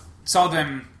saw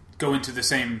them go into the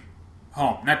same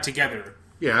home. Not together.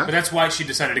 Yeah. But that's why she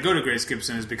decided to go to Grace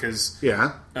Gibson, is because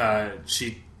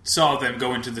she saw them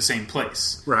go into the same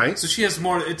place. Right. So she has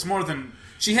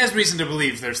she has reason to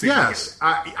believe there's things Yes.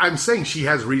 I'm saying she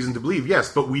has reason to believe,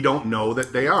 yes, but we don't know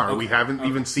that they are. Okay. We haven't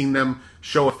even seen them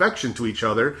show affection to each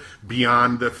other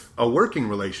beyond a working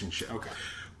relationship. Okay.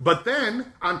 But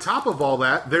then, on top of all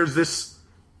that, there's this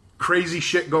crazy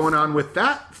shit going on with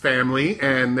that family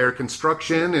and their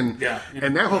construction and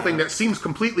that whole thing that seems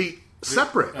completely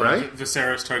separate, right?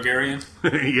 Viserys Targaryen.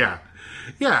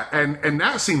 Yeah, and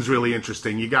that seems really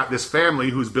interesting. You got this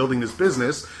family who's building this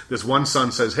business. This one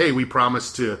son says, hey, we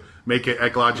promise to make it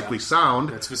ecologically sound.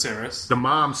 That's Viserys. The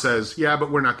mom says, yeah,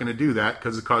 but we're not going to do that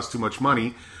because it costs too much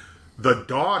money. The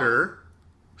daughter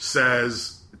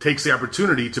takes the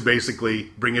opportunity to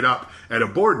basically bring it up at a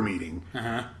board meeting.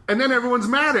 Uh-huh. And then everyone's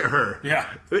mad at her.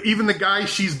 Yeah. Even the guy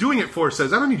she's doing it for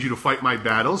says, I don't need you to fight my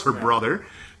battles, her brother.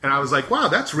 And I was like, wow,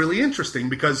 that's really interesting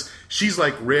because she's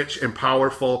like rich and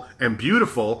powerful and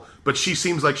beautiful, but she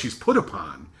seems like she's put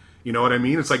upon. You know what I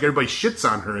mean? It's like everybody shits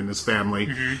on her in this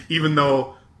family, even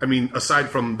though, I mean, aside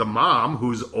from the mom,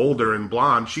 who's older and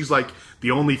blonde, she's like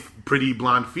the only pretty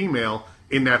blonde female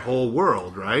in that whole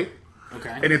world, right?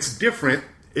 Okay. And it's different.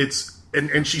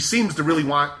 And she seems to really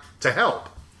want to help.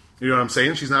 You know what I'm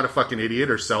saying? She's not a fucking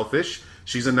idiot or selfish.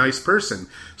 She's a nice person.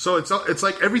 So it's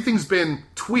like everything's been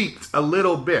tweaked a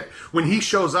little bit. When he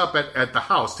shows up at the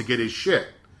house to get his shit,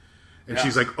 and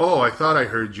she's like, oh, I thought I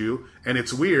heard you, and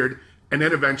it's weird, and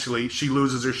then eventually she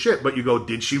loses her shit, but you go,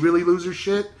 did she really lose her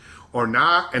shit or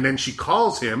not? And then she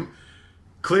calls him,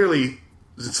 clearly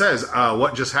it says,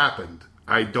 what just happened?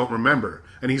 I don't remember.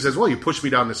 And he says, well, you pushed me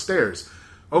down the stairs.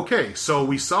 Okay, so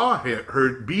we saw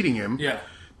her beating him. Yeah.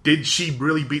 Did she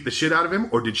really beat the shit out of him,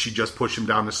 or did she just push him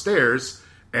down the stairs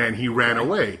and he ran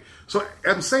away? So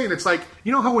I'm saying it's like,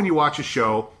 you know how when you watch a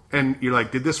show and you're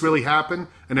like, did this really happen?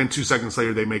 And then 2 seconds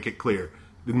later they make it clear.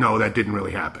 No, that didn't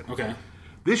really happen. Okay.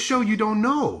 This show you don't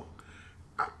know.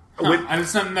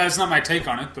 That's not my take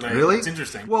on it, but really? It's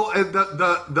interesting. Well,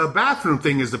 the bathroom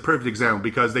thing is the perfect example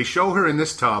because they show her in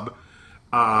this tub.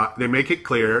 They make it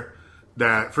clear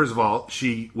that, first of all,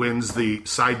 she wins the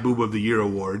Side Boob of the Year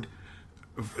award.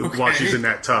 While she's in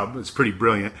that tub. It's pretty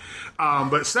brilliant.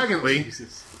 But secondly,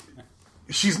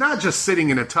 she's not just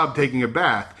sitting in a tub taking a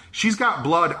bath. She's got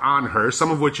blood on her, some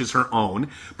of which is her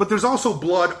own. But there's also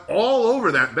blood all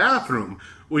over that bathroom.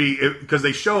 Because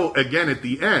they show, again, at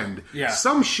the end,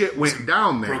 some shit went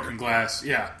down there. Broken glass,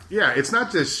 yeah. Yeah, it's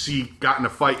not just she got in a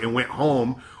fight and went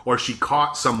home, or she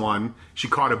caught someone, she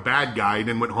caught a bad guy, and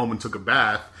then went home and took a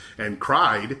bath and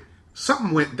cried.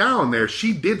 Something went down there.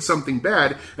 She did something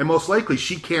bad, and most likely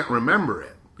she can't remember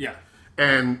it. Yeah.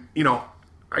 And,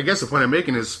 I guess the point I'm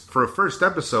making is, for a first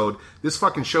episode, this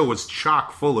fucking show was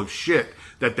chock full of shit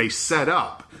that they set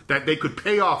up, that they could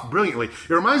pay off brilliantly.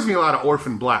 It reminds me a lot of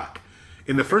Orphan Black.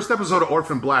 In the first episode of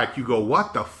Orphan Black, you go,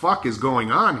 what the fuck is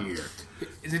going on here?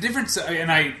 The difference,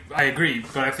 and I agree,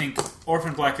 but I think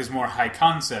Orphan Black is more high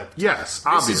concept. Yes,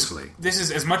 obviously. This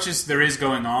is as much as there is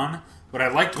going on, what I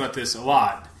liked about this a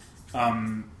lot,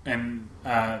 and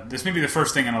this may be the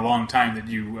first thing in a long time that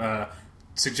you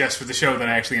suggest for the show that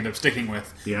I actually end up sticking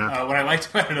with. Yeah. What I liked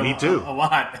about it a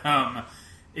lot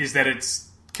is that it's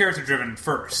character-driven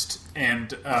first.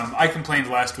 And I complained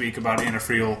last week about Anna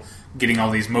Friel getting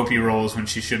all these mopey roles when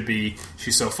she's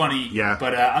so funny. Yeah.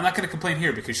 But I'm not going to complain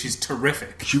here because she's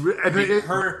terrific.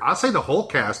 I'll say the whole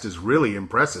cast is really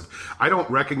impressive. I don't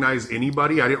recognize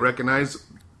anybody. I didn't recognize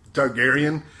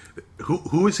Targaryen.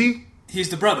 Who is he? He's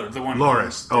the brother, the one.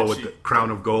 Loras. With the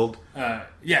crown of gold.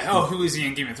 Who is he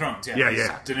in Game of Thrones? Yeah.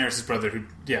 Daenerys' brother who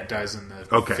dies in the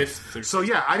fifth.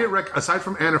 I didn't. Aside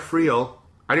from Anna Friel,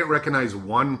 I didn't recognize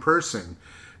one person,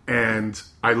 and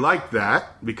I liked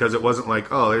that because it wasn't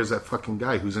like, oh, there's that fucking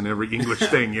guy who's in every English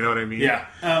thing. You know what I mean? Yeah.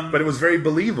 But it was very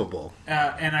believable.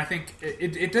 And I think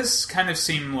it does kind of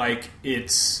seem like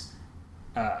it's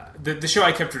the show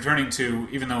I kept returning to,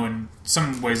 even though in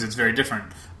some ways it's very different,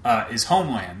 is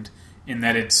Homeland. In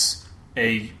that it's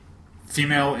a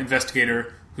female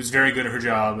investigator who's very good at her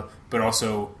job, but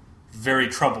also very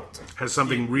troubled. Has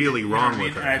something really wrong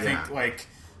with her. And I think,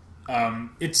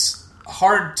 it's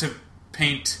hard to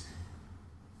paint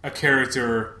a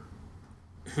character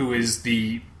who is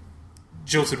the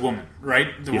jilted woman,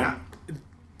 right? The one,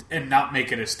 and not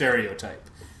make it a stereotype.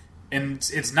 And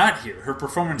it's not here. Her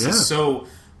performance is so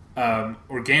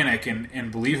organic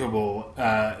and believable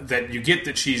that you get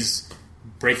that she's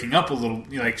breaking up a little,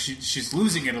 like she's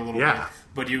losing it a little bit,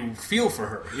 but you feel for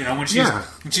her. When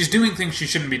she's doing things she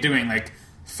shouldn't be doing, like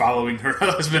following her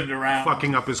husband around,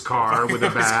 fucking up his car with a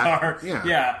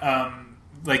bat.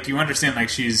 Like you understand, like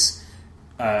she's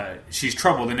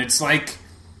troubled, and it's like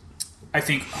I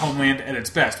think Homeland at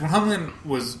its best. When Homeland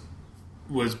was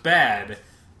bad,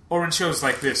 or in shows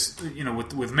like this,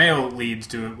 with male leads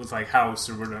to it, with like House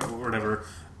or whatever,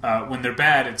 when they're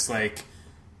bad, it's like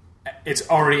it's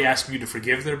already asking you to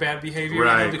forgive their bad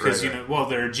behavior, because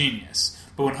they're a genius.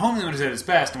 But when Homeland is at its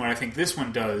best, and what I think this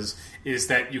one does is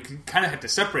that you can kind of have to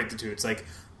separate the two. It's like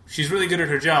she's really good at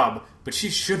her job, but she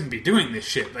shouldn't be doing this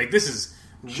shit. Like this is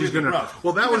really rough.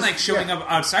 Well, that even was like showing up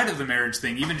outside of the marriage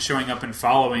thing, even showing up and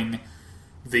following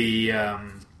the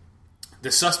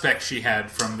suspect she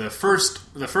had from the first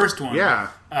one. Yeah.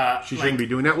 She shouldn't be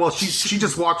doing that. Well, she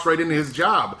just walks right into his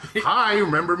job. Hi,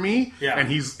 remember me? Yeah. And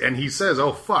he says,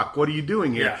 "Oh fuck, what are you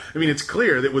doing here?" Yeah. I mean, it's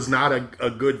clear that it was not a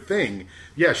good thing.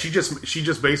 Yeah, she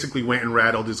just basically went and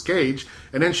rattled his cage,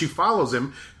 and then she follows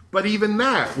him. But even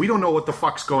that, we don't know what the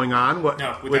fuck's going on. With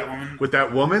that woman. With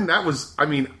that woman, that was. I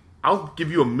mean, I'll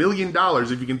give you $1 million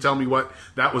if you can tell me what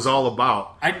that was all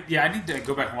about. I need to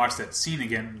go back and watch that scene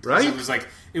again. Right?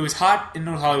 It was hot in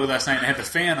North Hollywood last night, and I had the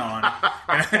fan on,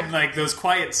 and like those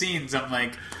quiet scenes, I'm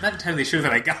like not entirely sure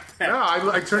that I got that.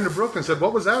 Yeah, I turned to Brooke and said,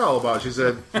 "What was that all about?" She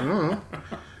said, "I don't know."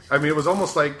 I mean, it was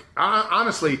almost like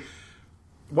honestly,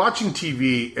 watching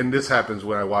TV, and this happens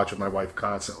when I watch with my wife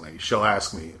constantly. She'll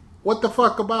ask me, "What the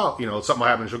fuck about?" Something will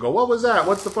happen. She'll go, "What was that?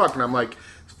 What's the fuck?" And I'm like,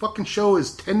 "This fucking show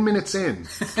is 10 minutes in.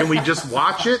 Can we just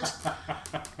watch it?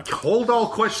 Hold all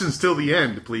questions till the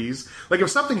end, please." Like, if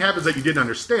something happens that you didn't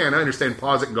understand, I understand,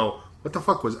 pause it and go, "What the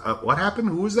fuck was, what happened?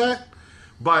 Who was that?"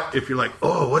 But if you're like,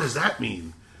 "Oh, what does that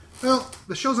mean?" Well,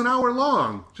 the show's an hour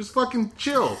long. Just fucking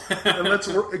chill. And let's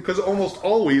work, because almost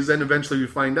always, then eventually we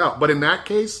find out. But in that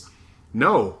case,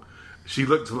 no. She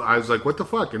looked, I was like, what the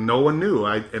fuck? And no one knew.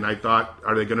 I thought,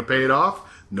 are they going to pay it off?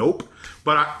 Nope.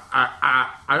 But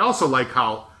I also like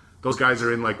how those guys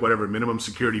are in, like, whatever, minimum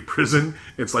security prison.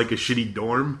 It's like a shitty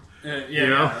dorm.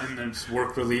 And then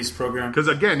work release program. Because,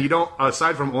 again,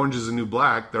 aside from Orange is the New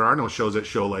Black, there are no shows that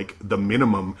show, like, the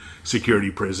minimum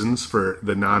security prisons for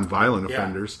the non-violent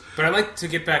offenders. But I like to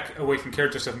get back away from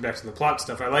character stuff and back to the plot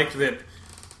stuff. I like that,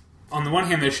 on the one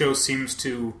hand, the show seems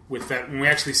to, with that, when we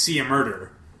actually see a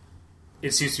murder,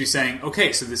 it seems to be saying,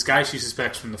 okay, so this guy she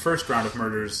suspects from the first round of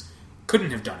murders couldn't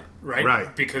have done it, right?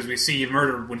 Right. Because we see him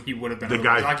murder when he would have been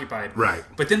occupied. Right.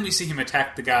 But then we see him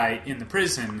attack the guy in the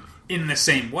prison in the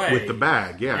same way. With the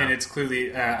bag, yeah. And it's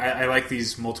clearly, I like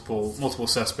these multiple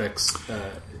suspects.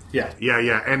 Yeah.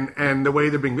 And the way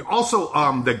they're being... Also,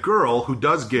 the girl who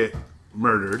does get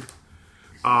murdered,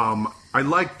 I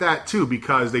like that too,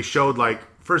 because they showed, like,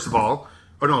 first of all...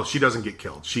 Oh, no, she doesn't get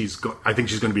killed. I think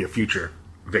she's going to be a future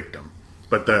victim.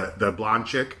 But the blonde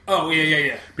chick. Oh,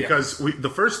 yeah. Because the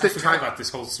first I forgot about this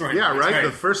whole story. Yeah, right. The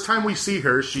first time we see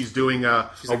her, she's doing a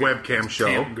webcam show.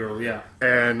 Cam girl, yeah.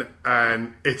 And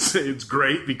it's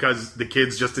great because the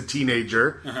kid's just a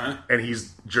teenager, and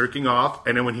he's jerking off.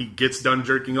 And then when he gets done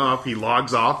jerking off, he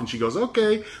logs off, and she goes,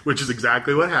 "Okay," which is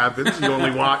exactly what happens. You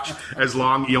only watch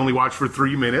You only watch for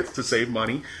 3 minutes to save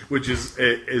money, which is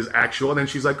actual. And then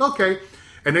she's like, "Okay,"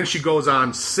 and then she goes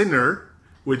on Sinner,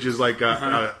 which is like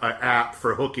a app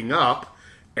for hooking up,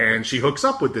 and she hooks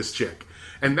up with this chick.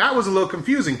 And that was a little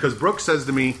confusing because Brooke says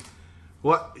to me,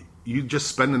 what, you just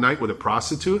spend the night with a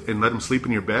prostitute and let them sleep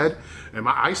in your bed? And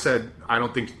I said, I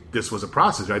don't think this was a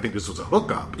prostitute. I think this was a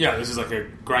hookup. Yeah, this is like a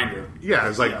grinder. Yeah,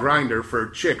 it's like grinder for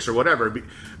chicks or whatever.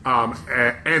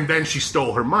 And then she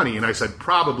stole her money. And I said,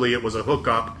 probably it was a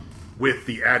hookup with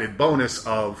the added bonus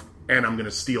of, and I'm going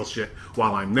to steal shit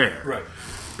while I'm there. Right.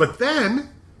 But then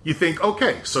you think,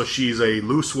 okay, so she's a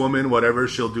loose woman, whatever.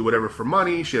 She'll do whatever for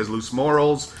money. She has loose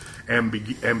morals,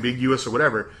 ambiguous or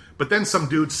whatever. But then some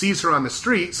dude sees her on the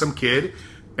street, some kid,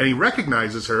 and he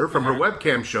recognizes her from her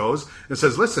webcam shows and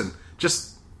says, listen,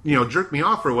 just, jerk me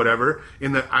off or whatever,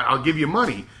 I'll give you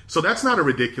money. So that's not a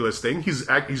ridiculous thing.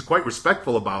 He's quite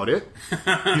respectful about it.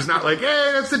 He's not like,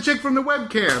 hey, that's the chick from the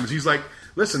webcams. He's like,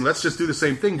 listen, let's just do the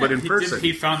same thing, but in person.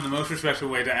 He found the most respectful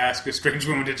way to ask a strange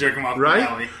woman to jerk him off right? in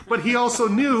the alley. But he also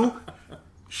knew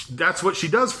that's what she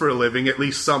does for a living. At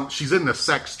least she's in the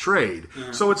sex trade,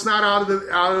 so it's not out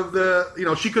of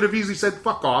the. She could have easily said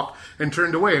 "fuck off" and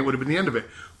turned away. It would have been the end of it.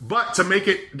 But to make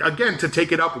it again, to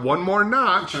take it up one more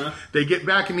notch, they get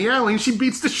back in the alley and she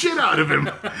beats the shit out of him,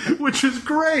 which is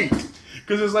great.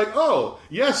 Because it's like, oh,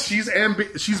 yes,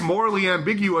 she's morally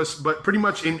ambiguous, but pretty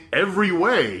much in every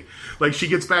way. Like, she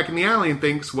gets back in the alley and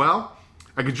thinks, well,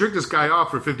 I could jerk this guy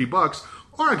off for $50,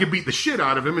 or I could beat the shit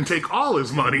out of him and take all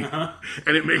his money.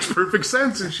 And it makes perfect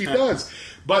sense, and she does.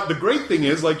 But the great thing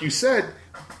is, like you said,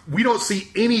 we don't see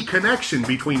any connection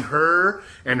between her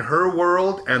and her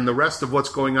world and the rest of what's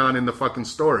going on in the fucking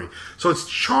story. So it's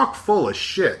chock full of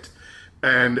shit.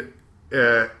 And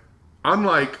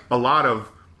unlike a lot of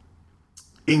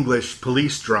English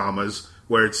police dramas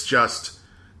where it's just,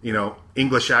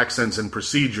 English accents and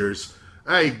procedures.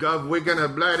 Hey, Gov, we're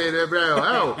gonna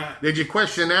oh, did you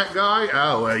question that guy?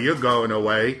 Oh, well, you're going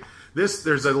away.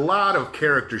 There's a lot of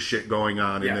character shit going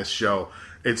on in this show.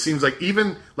 It seems like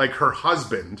even like her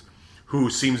husband, who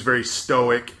seems very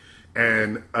stoic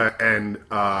and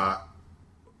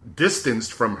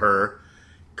distanced from her,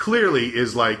 clearly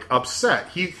is like upset.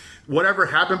 Whatever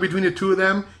happened between the two of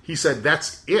them, he said,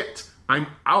 that's it. I'm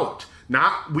out.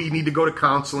 Not we need to go to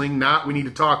counseling, not we need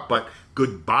to talk, but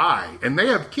goodbye. And they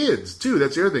have kids, too.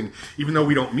 That's the other thing. Even though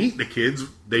we don't meet the kids,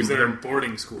 they're in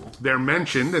boarding school. They're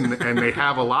mentioned, and they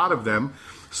have a lot of them.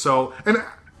 So, and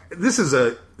this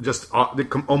is just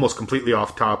almost completely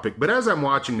off topic, but as I'm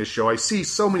watching this show, I see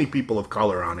so many people of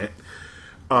color on it.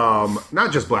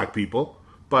 Not just black people,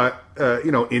 but,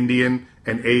 Indian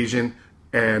and Asian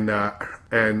and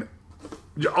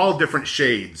all different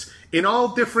shades. In all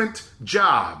different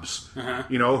jobs.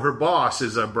 Her boss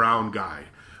is a brown guy.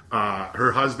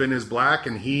 Her husband is black,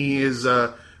 and he is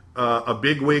a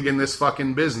bigwig in this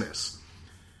fucking business.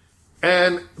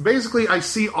 And basically, I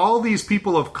see all these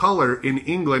people of color in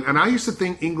England, and I used to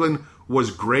think England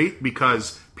was great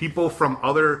because people from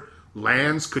other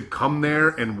lands could come there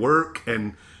and work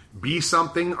and be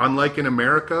something, unlike in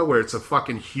America, where it's a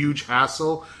fucking huge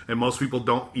hassle, and most people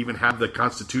don't even have the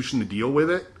Constitution to deal with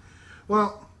it.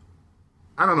 Well,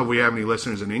 I don't know if we have any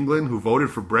listeners in England who voted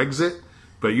for Brexit,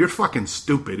 but you're fucking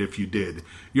stupid if you did.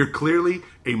 You're clearly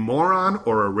a moron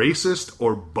or a racist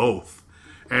or both.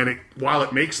 And while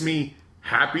it makes me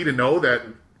happy to know that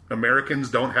Americans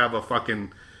don't have a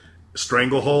fucking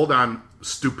stranglehold on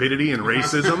stupidity and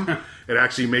racism, it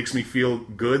actually makes me feel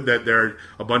good that there are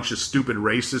a bunch of stupid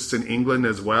racists in England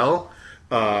as well.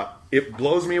 It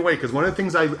blows me away because one of the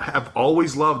things I have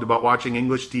always loved about watching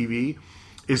English TV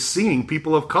is seeing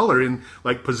people of color in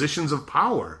like positions of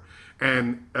power.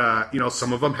 And,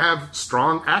 some of them have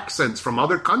strong accents from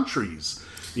other countries,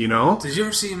 Did you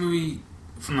ever see a movie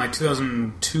from like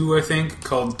 2002, I think,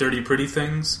 called Dirty Pretty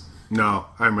Things? No,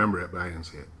 I remember it, but I didn't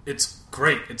see it. It's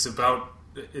great. It's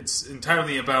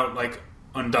entirely about like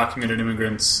undocumented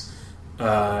immigrants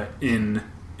in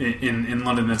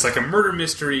London. It's like a murder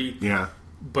mystery. Yeah.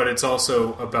 But it's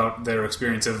also about their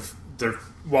experience of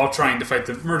while trying to fight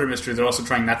the murder mystery, they're also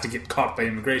trying not to get caught by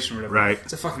immigration or whatever. Right.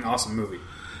 It's a fucking awesome movie.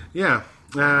 Yeah.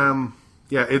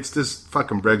 It's this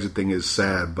fucking Brexit thing is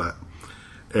sad, but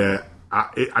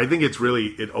I think it's really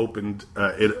it opened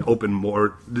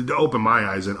my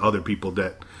eyes and other people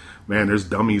that, man, there's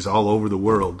dummies all over the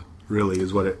world. Really,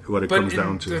 is what it comes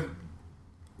down to.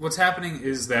 What's happening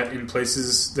is that in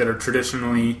places that are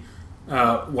traditionally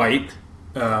white,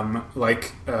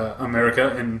 like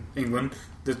America and England,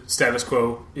 the status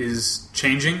quo is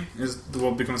changing as the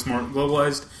world becomes more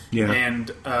globalized, and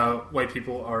white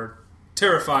people are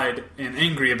terrified and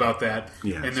angry about that,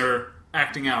 and they're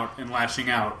acting out and lashing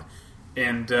out.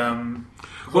 And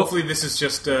hopefully this is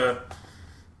just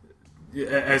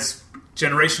as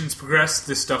generations progress,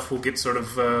 this stuff will get sort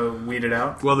of weeded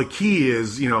out. Well, the key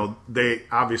is, they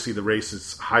obviously the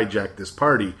racists hijacked this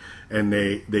party, and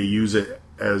they use it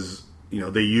as,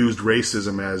 they used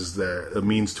racism as the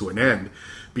means to an end,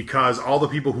 because all the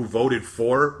people who voted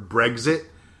for Brexit,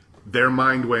 their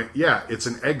mind went, yeah, it's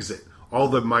an exit. All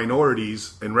the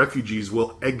minorities and refugees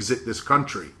will exit this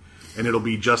country, and it'll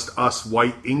be just us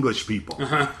white English people.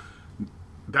 Uh-huh.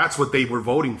 That's what they were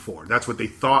voting for. That's what they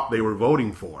thought they were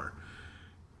voting for,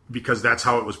 because that's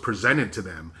how it was presented to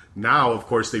them. Now, of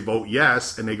course, they vote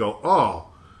yes, and they go, oh,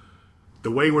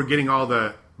 the way we're getting all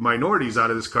the minorities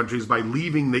out of this country is by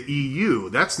leaving the EU.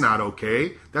 That's not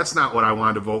okay. That's not what I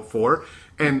wanted to vote for.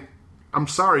 And I'm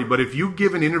sorry, but if you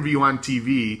give an interview on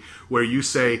TV where you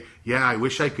say, yeah, I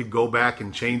wish I could go back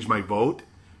and change my vote,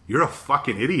 you're a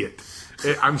fucking idiot.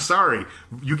 I'm sorry.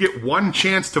 You get one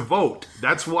chance to vote.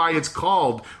 That's why it's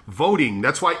called voting.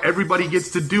 That's why everybody gets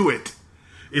to do it.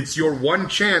 It's your one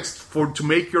chance to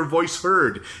make your voice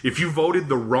heard. If you voted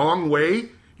the wrong way,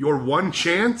 your one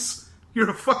chance, you're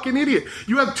a fucking idiot.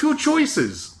 You have two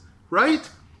choices, right?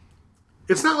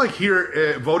 It's not like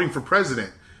here voting for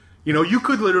president. You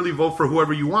could literally vote for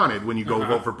whoever you wanted when you go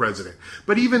vote for president.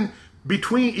 But even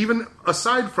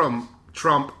aside from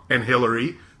Trump and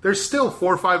Hillary, there's still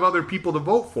 4 or 5 other people to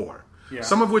vote for. Yeah.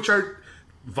 Some of which are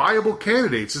viable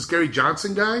candidates. This Gary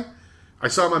Johnson guy, I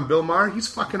saw him on Bill Maher. He's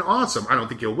fucking awesome. I don't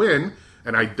think he'll win,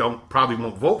 and I probably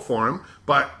won't vote for him,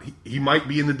 but he might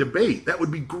be in the debate. That would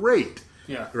be great.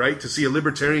 Yeah. Right? To see a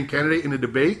libertarian candidate in a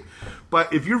debate.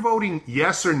 But if you're voting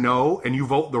yes or no and you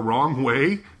vote the wrong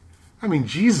way, I mean,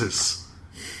 Jesus.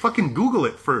 Fucking Google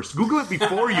it first. Google it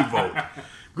before you vote.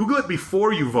 Google it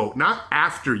before you vote, not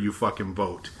after you fucking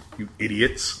vote, you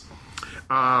idiots.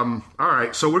 All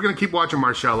right, so we're going to keep watching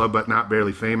Marcella, but not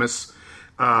Barely Famous.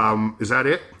 Is that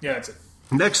it? Yeah, that's it.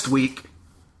 Next week,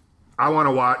 I want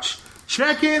to watch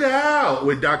Check It Out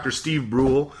with Dr. Steve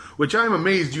Brule, which I'm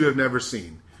amazed you have never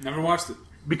seen. Never watched it.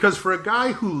 Because for a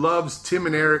guy who loves Tim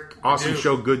and Eric, awesome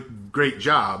show, great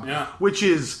job, which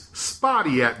is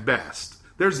spotty at best.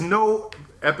 There's no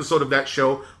episode of that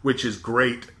show which is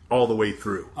great all the way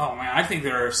through. Oh, man, I think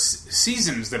there are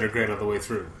seasons that are great all the way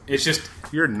through. It's just...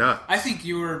 You're nuts. I think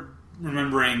you were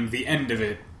remembering the end of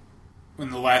it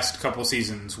when the last couple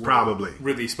seasons were probably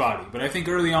really spotty. But I think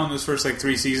early on, those first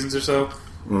 3 seasons or so,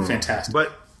 fantastic.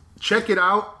 But Check It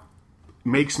Out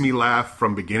makes me laugh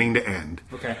from beginning to end.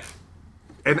 Okay.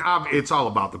 And it's all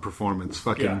about the performance.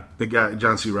 The guy,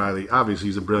 John C. Reilly, obviously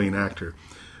he's a brilliant actor.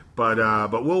 But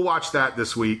we'll watch that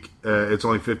this week. It's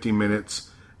only 15 minutes.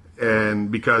 And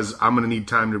because I'm going to need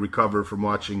time to recover from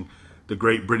watching the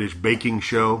Great British Baking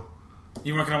Show.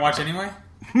 You weren't going to watch anyway?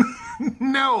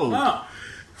 No. Oh.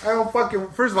 I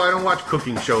don't first of all, I don't watch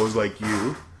cooking shows like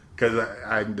you. Because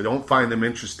I don't find them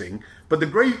interesting. But the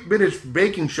Great British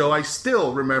Baking Show, I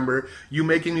still remember you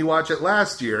making me watch it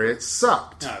last year. It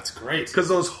sucked. No, it's great. Because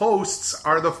those hosts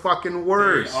are the fucking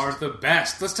worst. They are the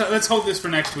best. Let's hold this for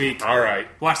next week. All right.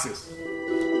 Watch this.